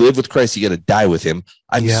to live with Christ, you got to die with him.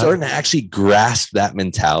 I'm starting to actually grasp that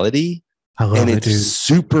mentality. And it's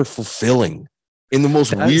super fulfilling in the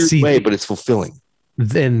most weird way, but it's fulfilling.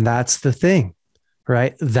 Then that's the thing,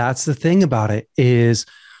 right? That's the thing about it is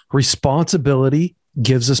responsibility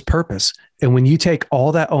gives us purpose. And when you take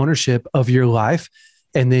all that ownership of your life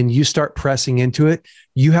and then you start pressing into it,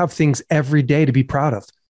 you have things every day to be proud of.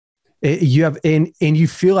 You have, and you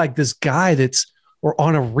feel like this guy that's or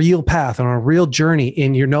on a real path, on a real journey,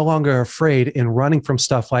 and you're no longer afraid and running from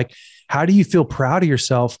stuff. Like, how do you feel proud of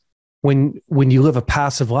yourself when you live a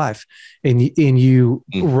passive life and you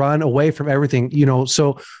run away from everything? You know,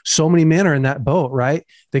 so many men are in that boat, right?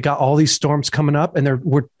 They got all these storms coming up and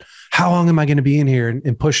how long am I going to be in here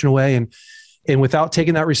and pushing away? And without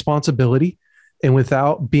taking that responsibility and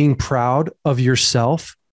without being proud of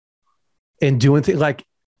yourself and doing things like,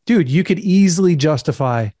 dude, you could easily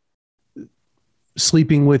justify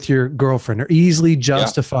sleeping with your girlfriend or easily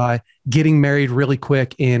justify getting married really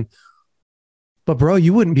quick. But bro,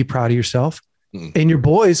 you wouldn't be proud of yourself and your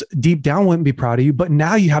boys deep down wouldn't be proud of you. But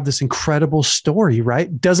now you have this incredible story,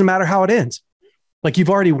 right? Doesn't matter how it ends. Like you've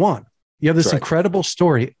already won. You have this incredible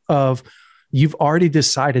story of you've already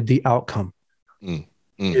decided the outcome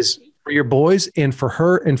is for your boys and for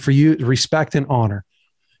her and for you, respect and honor.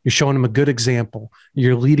 You're showing them a good example.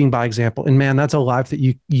 You're leading by example. And man, that's a life that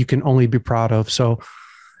you can only be proud of. So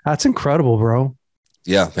that's incredible, bro.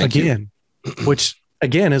 Yeah. Thank you. Which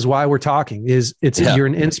again is why we're talking you're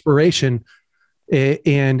an inspiration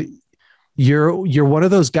and you're one of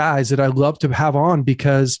those guys that I love to have on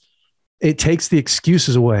because it takes the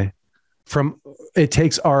excuses away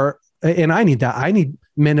and I need that. I need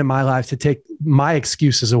men in my life to take my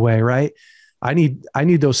excuses away. Right. I need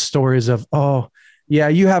those stories of, oh, yeah,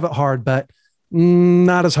 you have it hard, but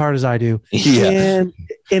not as hard as I do. Yeah.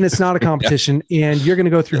 And it's not a competition and you're going to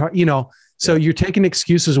go through, so you're taking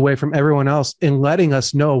excuses away from everyone else and letting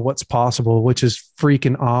us know what's possible, which is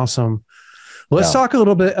freaking awesome. Let's talk a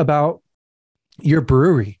little bit about your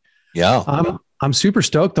brewery. Yeah. I'm super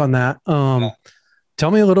stoked on that. Tell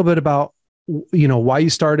me a little bit about, why you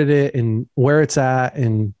started it and where it's at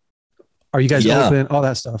and are you guys open, all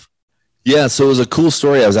that stuff. Yeah, so it was a cool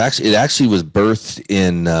story. It actually was birthed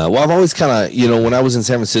in, I've always kind of, when I was in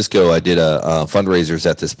San Francisco, I did a fundraisers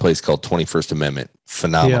at this place called 21st Amendment,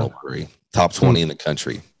 phenomenal brewery, top 20 in the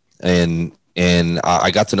country. And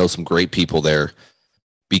I got to know some great people there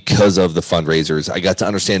because of the fundraisers. I got to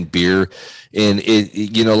understand beer and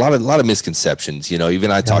a lot of misconceptions,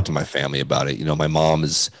 even I talked to my family about it. My mom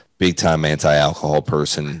is big time anti-alcohol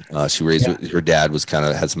person. She raised her dad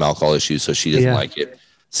had some alcohol issues, so she doesn't like it.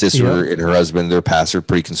 Sister and her husband, their pastor,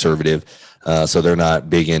 pretty conservative. So they're not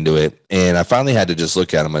big into it. And I finally had to just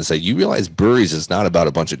look at them and say, you realize breweries is not about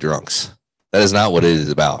a bunch of drunks. That is not what it is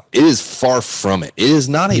about. It is far from it. It is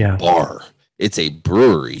not a bar. It's a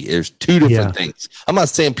brewery. There's two different things. I'm not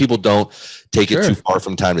saying people don't take it too far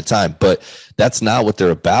from time to time, but that's not what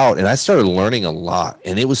they're about. And I started learning a lot.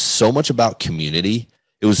 And it was so much about community.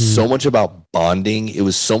 It was so much about bonding. It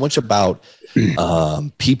was so much about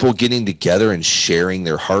people getting together and sharing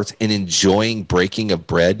their hearts and enjoying breaking of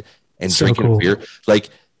bread and drinking beer. Like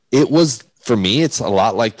it was, for me, it's a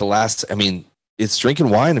lot like it's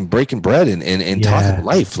drinking wine and breaking bread and talking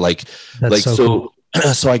life.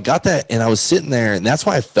 So I got that and I was sitting there and that's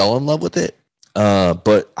why I fell in love with it.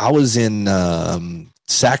 But I was in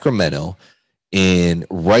Sacramento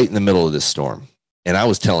right in the middle of this storm and I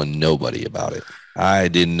was telling nobody about it. I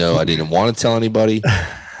didn't know. I didn't want to tell anybody.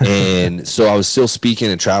 And so I was still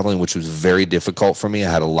speaking and traveling, which was very difficult for me.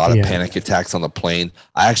 I had a lot of panic attacks on the plane.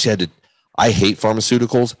 I hate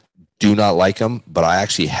pharmaceuticals, do not like them, but I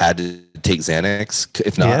actually had to take Xanax.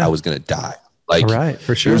 If not, I was going to die.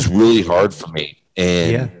 For sure. It was really hard for me.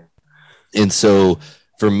 And so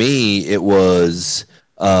for me, it was,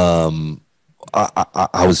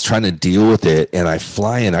 I was trying to deal with it and I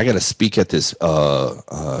fly in, I got to speak at this,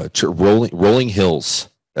 Rolling Hills,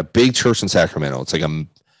 a big church in Sacramento. It's like a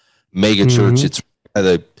mega church. It's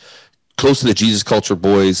the close to the Jesus Culture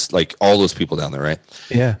boys, like all those people down there, right?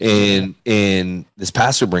 Yeah. And this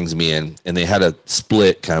pastor brings me in, and they had a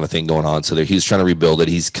split kind of a thing going on. So he was trying to rebuild it.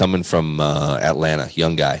 He's coming from Atlanta,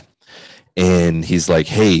 young guy, and he's like,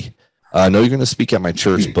 "Hey, I know you're going to speak at my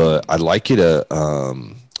church, but I'd like you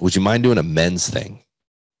to. Would you mind doing a men's thing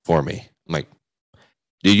for me?" I'm like,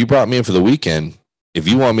 "Dude, you brought me in for the weekend. If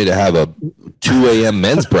you want me to have a 2 a.m.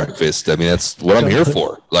 men's breakfast, I mean, that's what I'm here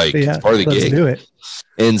for. Like, it's part of the gig." Do it.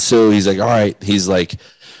 And so he's like, "All right." He's like,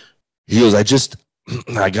 he goes, I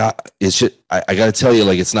got to tell you,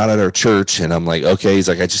 like, it's not at our church. And I'm like, okay. He's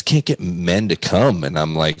like, I just can't get men to come. And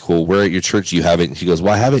I'm like, well, where at your church you have it? And he goes,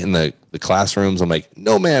 well, I have it in the classrooms. I'm like,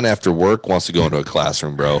 no man after work wants to go into a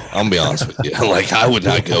classroom, bro. I'm gonna be honest with you. Like, I would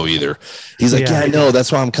not go either. He's like, yeah I know.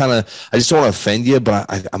 That's why I just don't want to offend you,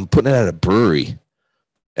 but I'm putting it at a brewery.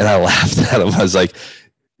 And I laughed at him. I was like,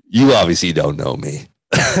 you obviously don't know me.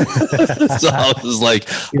 So I was like,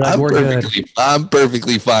 I'm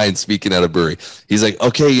perfectly fine speaking at a brewery. He's like,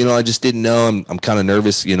 okay, I just didn't know. I'm kind of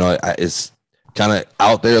nervous. It's kind of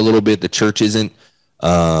out there a little bit. The church isn't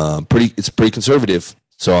it's pretty conservative.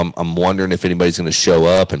 So I'm wondering if anybody's going to show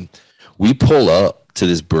up. And we pull up to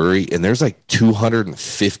this brewery, and there's like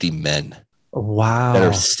 250 men. Wow. That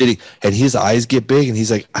are sitting, and his eyes get big, and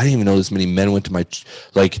he's like, I didn't even know this many men went to my,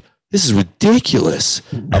 like, this is ridiculous.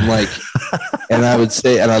 I'm like, and I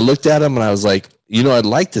looked at him and I was like, I'd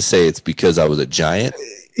like to say it's because I was a giant.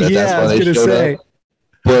 That's why they showed up.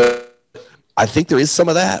 But I think there is some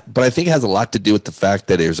of that, but I think it has a lot to do with the fact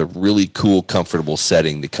that there's a really cool, comfortable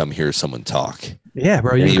setting to come hear someone talk. Yeah,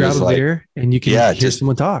 bro. You can grab a beer and you can hear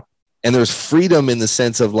someone talk. And there's freedom in the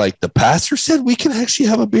sense of, like, the pastor said we can actually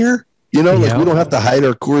have a beer. Like, we don't have to hide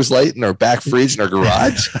our Coors Light in our back fridge in our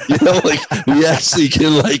garage. Like, we actually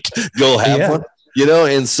can, like, go have one.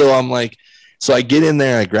 And so I'm like, so I get in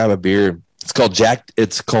there, I grab a beer. It's called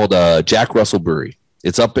Jack Russell Brewery.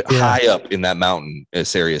 It's up high up in that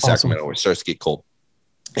mountainous area, Sacramento, where it starts to get cold.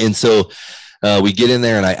 And so we get in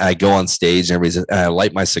there, and I go on stage, and I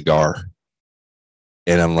light my cigar,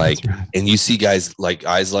 and I'm like, and you see guys, like,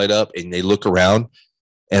 eyes light up, and they look around,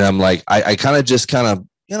 and I'm like, I kind of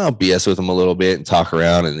BS with them a little bit and talk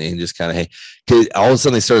around, and just kind of, hey, cause all of a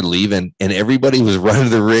sudden they started leaving, and everybody was running to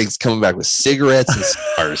the rigs, coming back with cigarettes and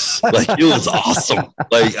cigars. Like, it was awesome.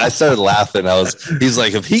 Like, I started laughing. He's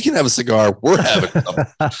like, if he can have a cigar, we're having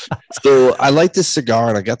some. So I light this cigar,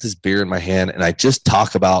 and I got this beer in my hand, and I just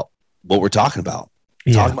talk about what we're talking about.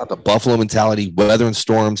 Talking about the Buffalo mentality, weather and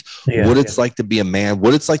storms, what it's like to be a man,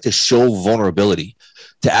 what it's like to show vulnerability,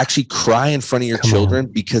 to actually cry in front of your children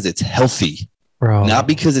because it's healthy. Bro. Not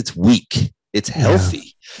because it's weak. It's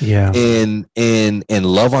healthy. Yeah. And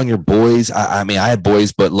love on your boys. I mean, I had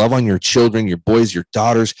boys, but love on your children, your boys, your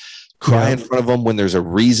daughters. Cry in front of them when there's a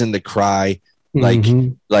reason to cry. Like,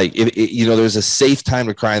 there's a safe time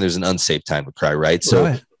to cry and there's an unsafe time to cry, right?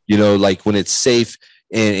 So, like, when it's safe,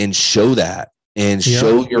 and show that, and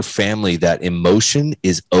show your family that emotion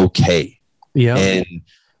is okay. Yeah.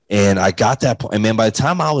 And I got that point. And man, by the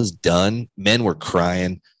time I was done, men were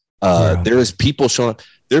crying. There was people showing up.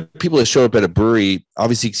 There are people that show up at a brewery,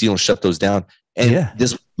 obviously, because you don't shut those down. And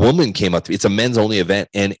this woman came up to me. It's a men's only event.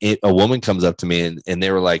 And a woman comes up to me, and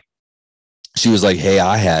they were like, she was like, hey,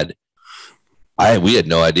 we had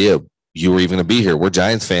no idea you were even going to be here. We're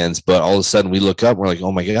Giants fans. But all of a sudden we look up, we're like,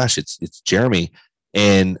 oh my gosh, it's Jeremy.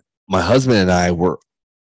 And my husband and I we're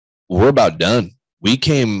about done. We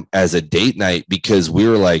came as a date night because we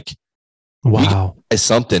were like, wow,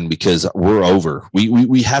 something, because we're over.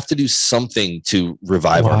 We have to do something to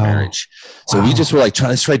revive our marriage. So we just were like,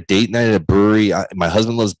 let's try date night at a brewery. My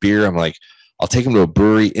husband loves beer. I'm like, I'll take him to a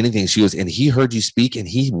brewery, anything. She goes, and he heard you speak, and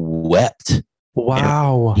he wept.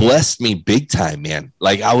 Wow. Blessed me big time, man.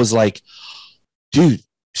 Like, I was like, dude,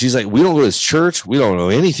 she's like, we don't go to this church. We don't know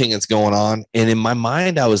anything that's going on. And in my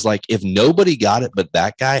mind, I was like, if nobody got it but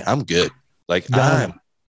that guy, I'm good. Like, I'm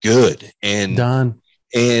good. And done.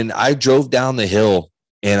 And I drove down the hill,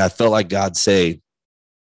 and I felt like God say,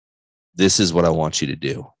 this is what I want you to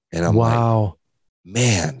do. And I'm like,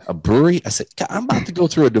 man, a brewery? I said, God, I'm about to go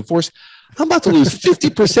through a divorce. I'm about to lose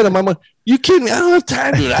 50% of my money. You kidding me? I don't have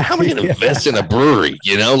time to do that. How am I going to invest in a brewery?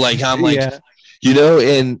 Like, I'm like,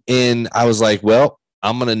 and I was like, well,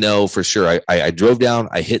 I'm going to know for sure. I drove down,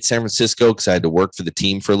 I hit San Francisco because I had to work for the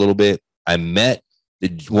team for a little bit. I met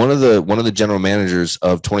one of the general managers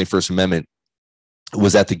of 21st Amendment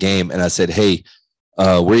was at the game, and I said, hey,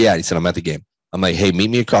 where you at? He said, I'm at the game. I'm like, hey, meet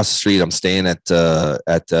me across the street. I'm staying at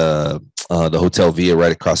the Hotel Via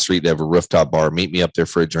right across the street. They have a rooftop bar. Meet me up there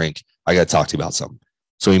for a drink. I got to talk to you about something.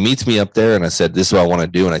 So he meets me up there, and I said, this is what I want to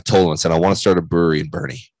do. And I told him, I said, I want to start a brewery in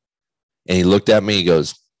Bernie. And he looked at me. He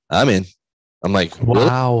goes, I'm in. I'm like,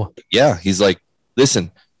 wow. Really? Yeah. He's like,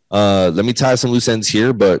 listen, let me tie some loose ends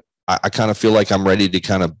here, but I kind of feel like I'm ready to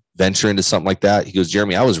kind of venture into something like that. He goes,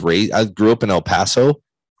 Jeremy, I grew up in El Paso,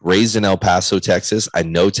 raised in El Paso, Texas. I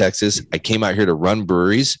know Texas. I came out here to run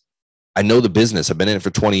breweries. I know the business. I've been in it for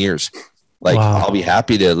 20 years. Like, wow. I'll be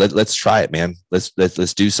happy to let's try it, man. Let's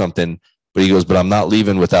do something. But he goes, but I'm not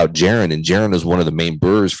leaving without Jaron. And Jaron is one of the main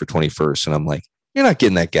brewers for 21st. And I'm like, you're not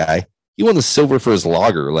getting that guy. He won the silver for his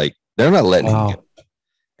lager. Like, they're not letting him get it.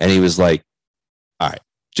 And he was like, all right,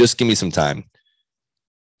 just give me some time.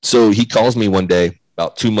 So he calls me one day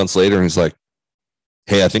about 2 months later, and he's like,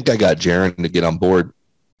 hey, I think I got Jaron to get on board.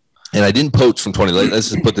 And I didn't poach from 20. Let's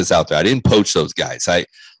just put this out there. I didn't poach those guys.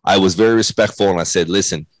 I was very respectful, and I said,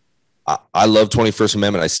 listen, I love 21st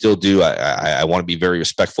Amendment. I still do. I want to be very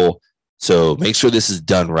respectful. So make sure this is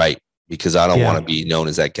done right, because I don't want to be known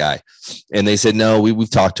as that guy. And they said, no, we've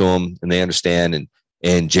talked to him, and they understand.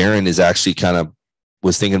 And Jaron is actually kind of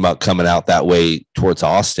was thinking about coming out that way towards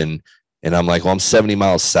Austin. And I'm like, well, I'm 70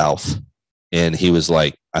 miles south. And he was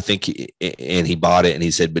like, I think, and he bought it. And he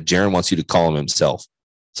said, but Jaron wants you to call him himself.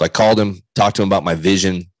 So I called him, talked to him about my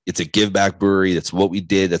vision. It's a give back brewery. That's what we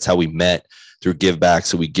did. That's how we met, through give back.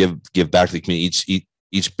 So we give back to the community.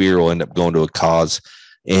 Each beer will end up going to a cause.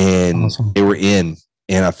 And awesome. They were in,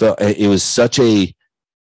 and I felt it was such a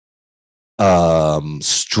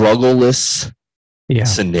struggle-less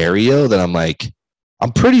scenario that I'm like,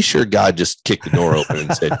 I'm pretty sure God just kicked the door open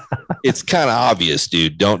and said, it's kind of obvious,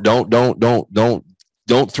 dude. Don't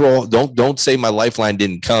say my lifeline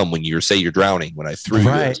didn't come when you say you're drowning. When I threw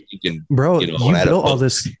you, bro, you built all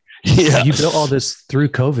this. Yeah. You built all this through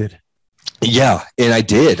COVID. Yeah. And I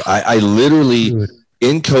did. I literally,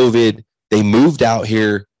 in COVID, they moved out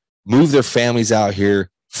here, moved their families out here,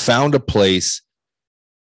 found a place.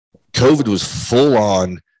 COVID was full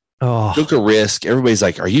on. Took a risk. Everybody's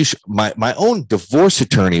like, are you my own divorce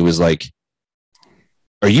attorney was like,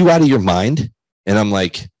 are you out of your mind? And I'm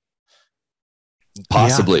like,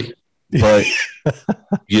 possibly. But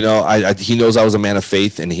he knows I was a man of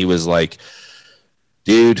faith, and he was like,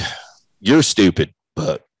 dude, you're stupid,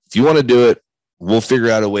 but if you want to do it, we'll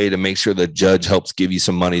figure out a way to make sure the judge helps give you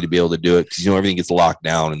some money to be able to do it, because everything gets locked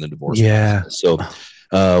down in the divorce process. So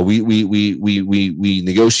we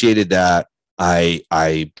negotiated that.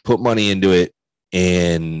 I put money into it,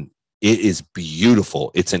 and it is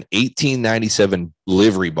beautiful. It's an 1897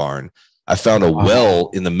 livery barn. I found a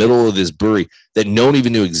well in the middle of this brewery that no one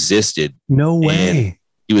even knew existed. No way. And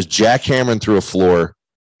he was jackhammering through a floor.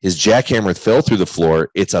 His jackhammer fell through the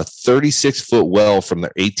floor. It's a 36-foot well from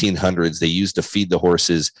the 1800s they used to feed the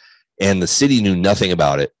horses, and the city knew nothing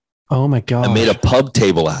about it. Oh my God. I made a pub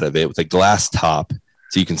table out of it with a glass top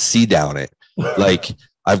so you can see down it. Like,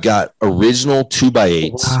 I've got original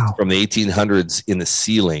 2x8s from the 1800s in the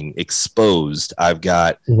ceiling exposed. I've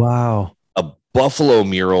got a buffalo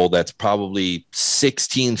mural that's probably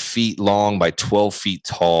 16 feet long by 12 feet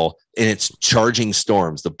tall, and it's charging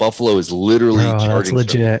storms. The buffalo is literally charging.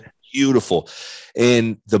 That's legit. Storms. Beautiful.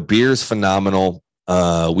 And the beer is phenomenal.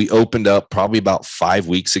 We opened up probably about 5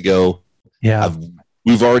 weeks ago. Yeah.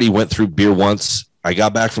 We've already went through beer once. I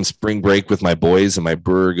got back from spring break with my boys, and my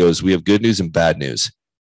brewer goes, we have good news and bad news.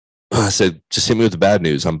 I said, just hit me with the bad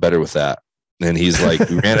news. I'm better with that. And he's like,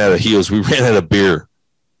 we ran out of beer.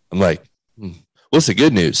 I'm like, what's the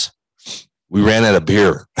good news? We ran out of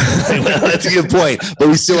beer. Well, that's a good point, but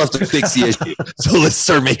we still have to fix the issue. So let's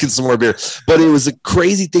start making some more beer. But it was a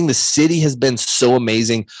crazy thing. The city has been so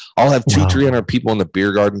amazing. I'll have 200-300 people in the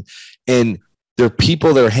beer garden, and there are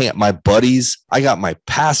people that are hanging. My buddies, I got my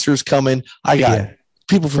pastors coming. I got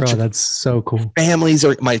people from church. That's so cool. Families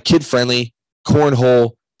are my kid friendly,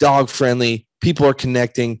 cornhole, dog friendly. People are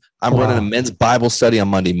connecting. I'm running a men's Bible study on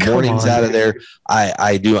Monday mornings out of there.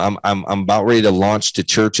 I'm about ready to launch to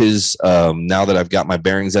churches. Now that I've got my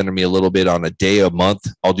bearings under me a little bit, on a day a month,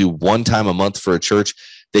 I'll do one time a month for a church.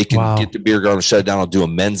 They can get the beer garden shut down. I'll do a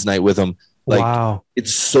men's night with them. Like,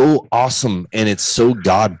 it's so awesome, and it's so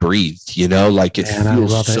God breathed, like it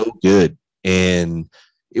feels so good, and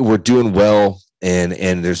we're doing well.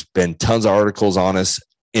 And there's been tons of articles on us,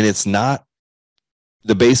 and it's not,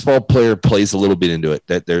 the baseball player plays a little bit into it.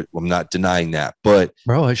 I'm not denying that, but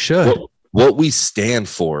it should. What we stand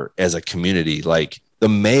for as a community, like the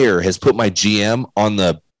mayor has put my GM on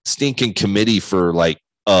the stinking committee for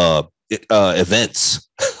events.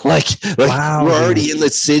 like we're already in the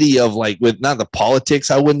city of with not the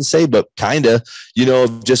politics, I wouldn't say, but kind of,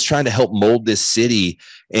 just trying to help mold this city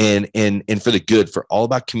and for the good, for all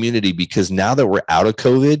about community, because now that we're out of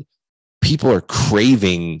COVID, people are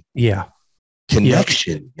craving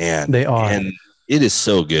connection, man. They are, and it is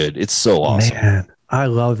so good. It's so awesome. Man, I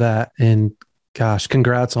love that. And gosh,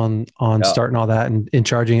 congrats on starting all that and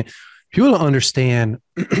charging it. People don't understand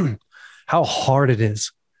how hard it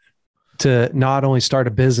is to not only start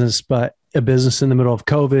a business, but a business in the middle of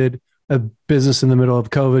COVID, a business in the middle of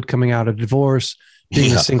COVID, coming out of divorce,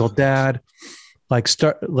 being a single dad,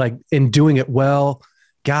 and doing it well.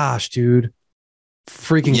 Gosh, dude,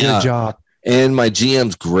 freaking good job. And my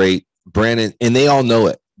GM's great, Brandon, and they all know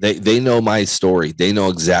it. They know my story. They know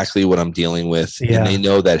exactly what I'm dealing with. Yeah. And they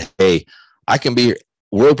know that, hey, I can be,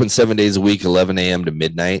 we're open 7 days a week, 11 a.m. to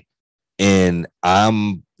midnight. And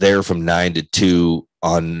I'm there from 9 to 2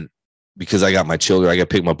 because I got my children. I got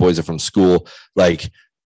to pick my boys up from school.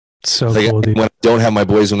 So cool, dude. When I don't have my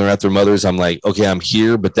boys when they're at their mothers, I'm like, okay, I'm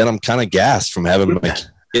here. But then I'm kind of gassed from having my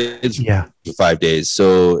kids for 5 days.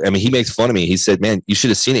 So, I mean, he makes fun of me. He said, man, you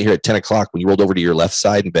should have seen it here at 10 o'clock when you rolled over to your left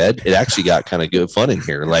side in bed. It actually got kind of good fun in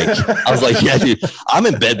here. I was like, yeah, dude, I'm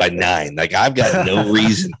in bed by 9. I've got no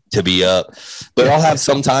reason to be up. But I'll have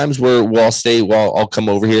some times where I'll come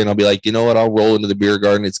over here and I'll be like, you know what? I'll roll into the beer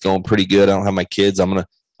garden. It's going pretty good. I don't have my kids. I'm going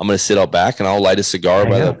to sit out back and I'll light a cigar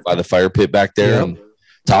by the fire pit back there and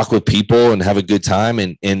talk with people and have a good time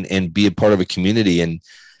and be a part of a community. And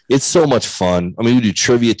it's so much fun. I mean, we do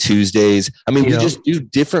trivia Tuesdays. I mean, we just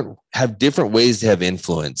have different ways to have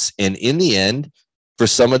influence. And in the end, for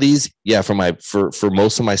some of these, for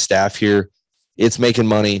most of my staff here, it's making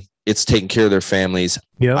money. It's taking care of their families.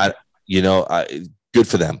 Yeah. Good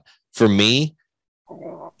for them. For me,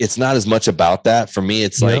 it's not as much about that. For me,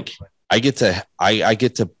 it's like, I get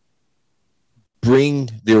to bring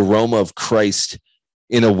the aroma of Christ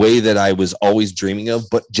in a way that I was always dreaming of.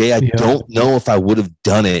 But Jay, I don't know if I would have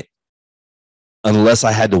done it unless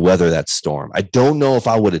I had to weather that storm. I don't know if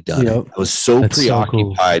I would have done it. I was so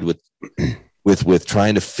preoccupied with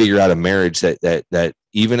trying to figure out a marriage that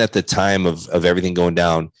even at the time of everything going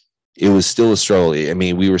down, it was still a struggle. I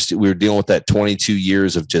mean, we were dealing with that 22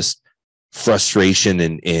 years of just frustration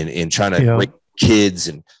and trying to raise kids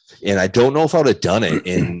and I don't know if I would have done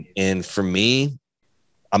it. And for me,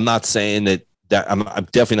 I'm not saying that I'm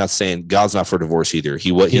definitely not saying God's not for divorce either.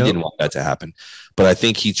 He didn't want that to happen, but I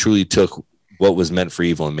think he truly took what was meant for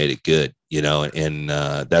evil and made it good, and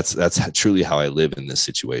that's truly how I live in this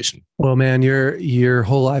situation. Well, man, your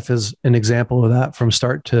whole life is an example of that from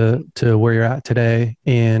start to where you're at today.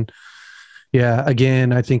 And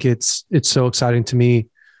again, I think it's so exciting to me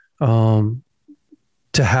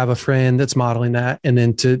to have a friend that's modeling that, and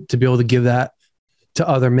then to be able to give that to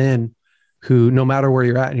other men who, no matter where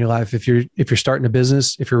you're at in your life, if you're starting a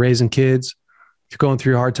business, if you're raising kids, if you're going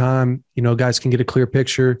through a hard time, guys can get a clear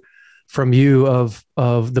picture from you of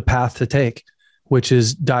the path to take, which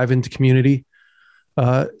is dive into community.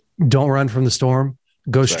 Don't run from the storm,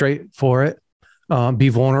 go straight for it. Be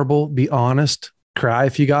vulnerable, be honest, cry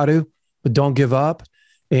if you got to, but don't give up,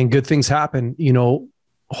 and good things happen,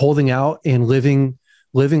 holding out and living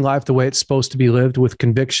life the way it's supposed to be lived with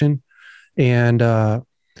conviction. And,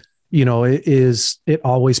 it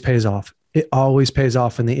always pays off. It always pays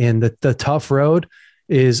off in the end. The tough road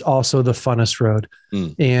is also the funnest road.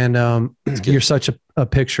 And you're such a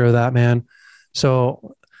picture of that, man.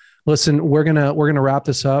 So listen, we're gonna wrap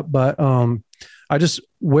this up, but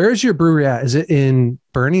where's your brewery at? Is it in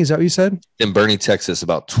Boerne? Is that what you said? In Boerne, Texas,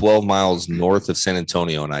 about 12 miles north of San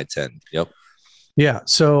Antonio on I-10. Yep. Yeah.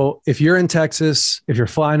 So if you're in Texas, if you're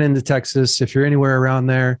flying into Texas, if you're anywhere around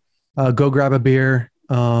there, go grab a beer.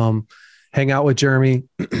 Hang out with Jeremy,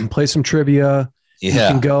 play some trivia. You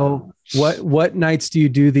can go. What nights do you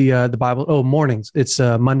do the Bible? Oh, mornings. It's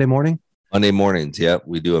Monday morning. Monday mornings. Yep.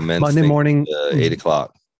 We do a men's Monday morning, 8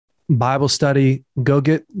 o'clock Bible study. Go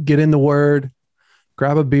get in the Word,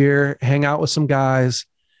 grab a beer, hang out with some guys,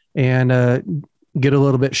 and get a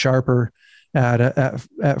little bit sharper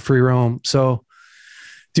at Free Roam. So,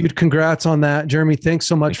 dude, congrats on that. Jeremy, thanks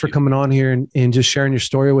so much for coming on here and just sharing your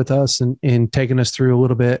story with us and taking us through a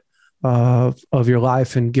little bit of your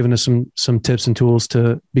life and giving us some tips and tools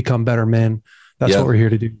to become better men. That's what we're here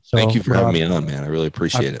to do. So, thank you for having me on, man. I really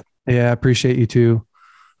appreciate it. Yeah, I appreciate you too.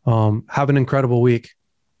 Have an incredible week.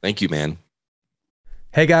 Thank you, man.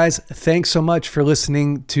 Hey guys, thanks so much for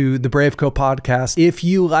listening to the BraveCo podcast. If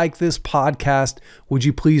you like this podcast, would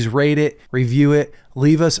you please rate it, review it,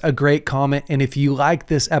 leave us a great comment. And if you like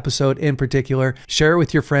this episode in particular, share it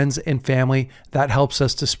with your friends and family. That helps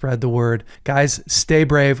us to spread the word. Guys, stay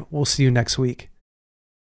brave. We'll see you next week.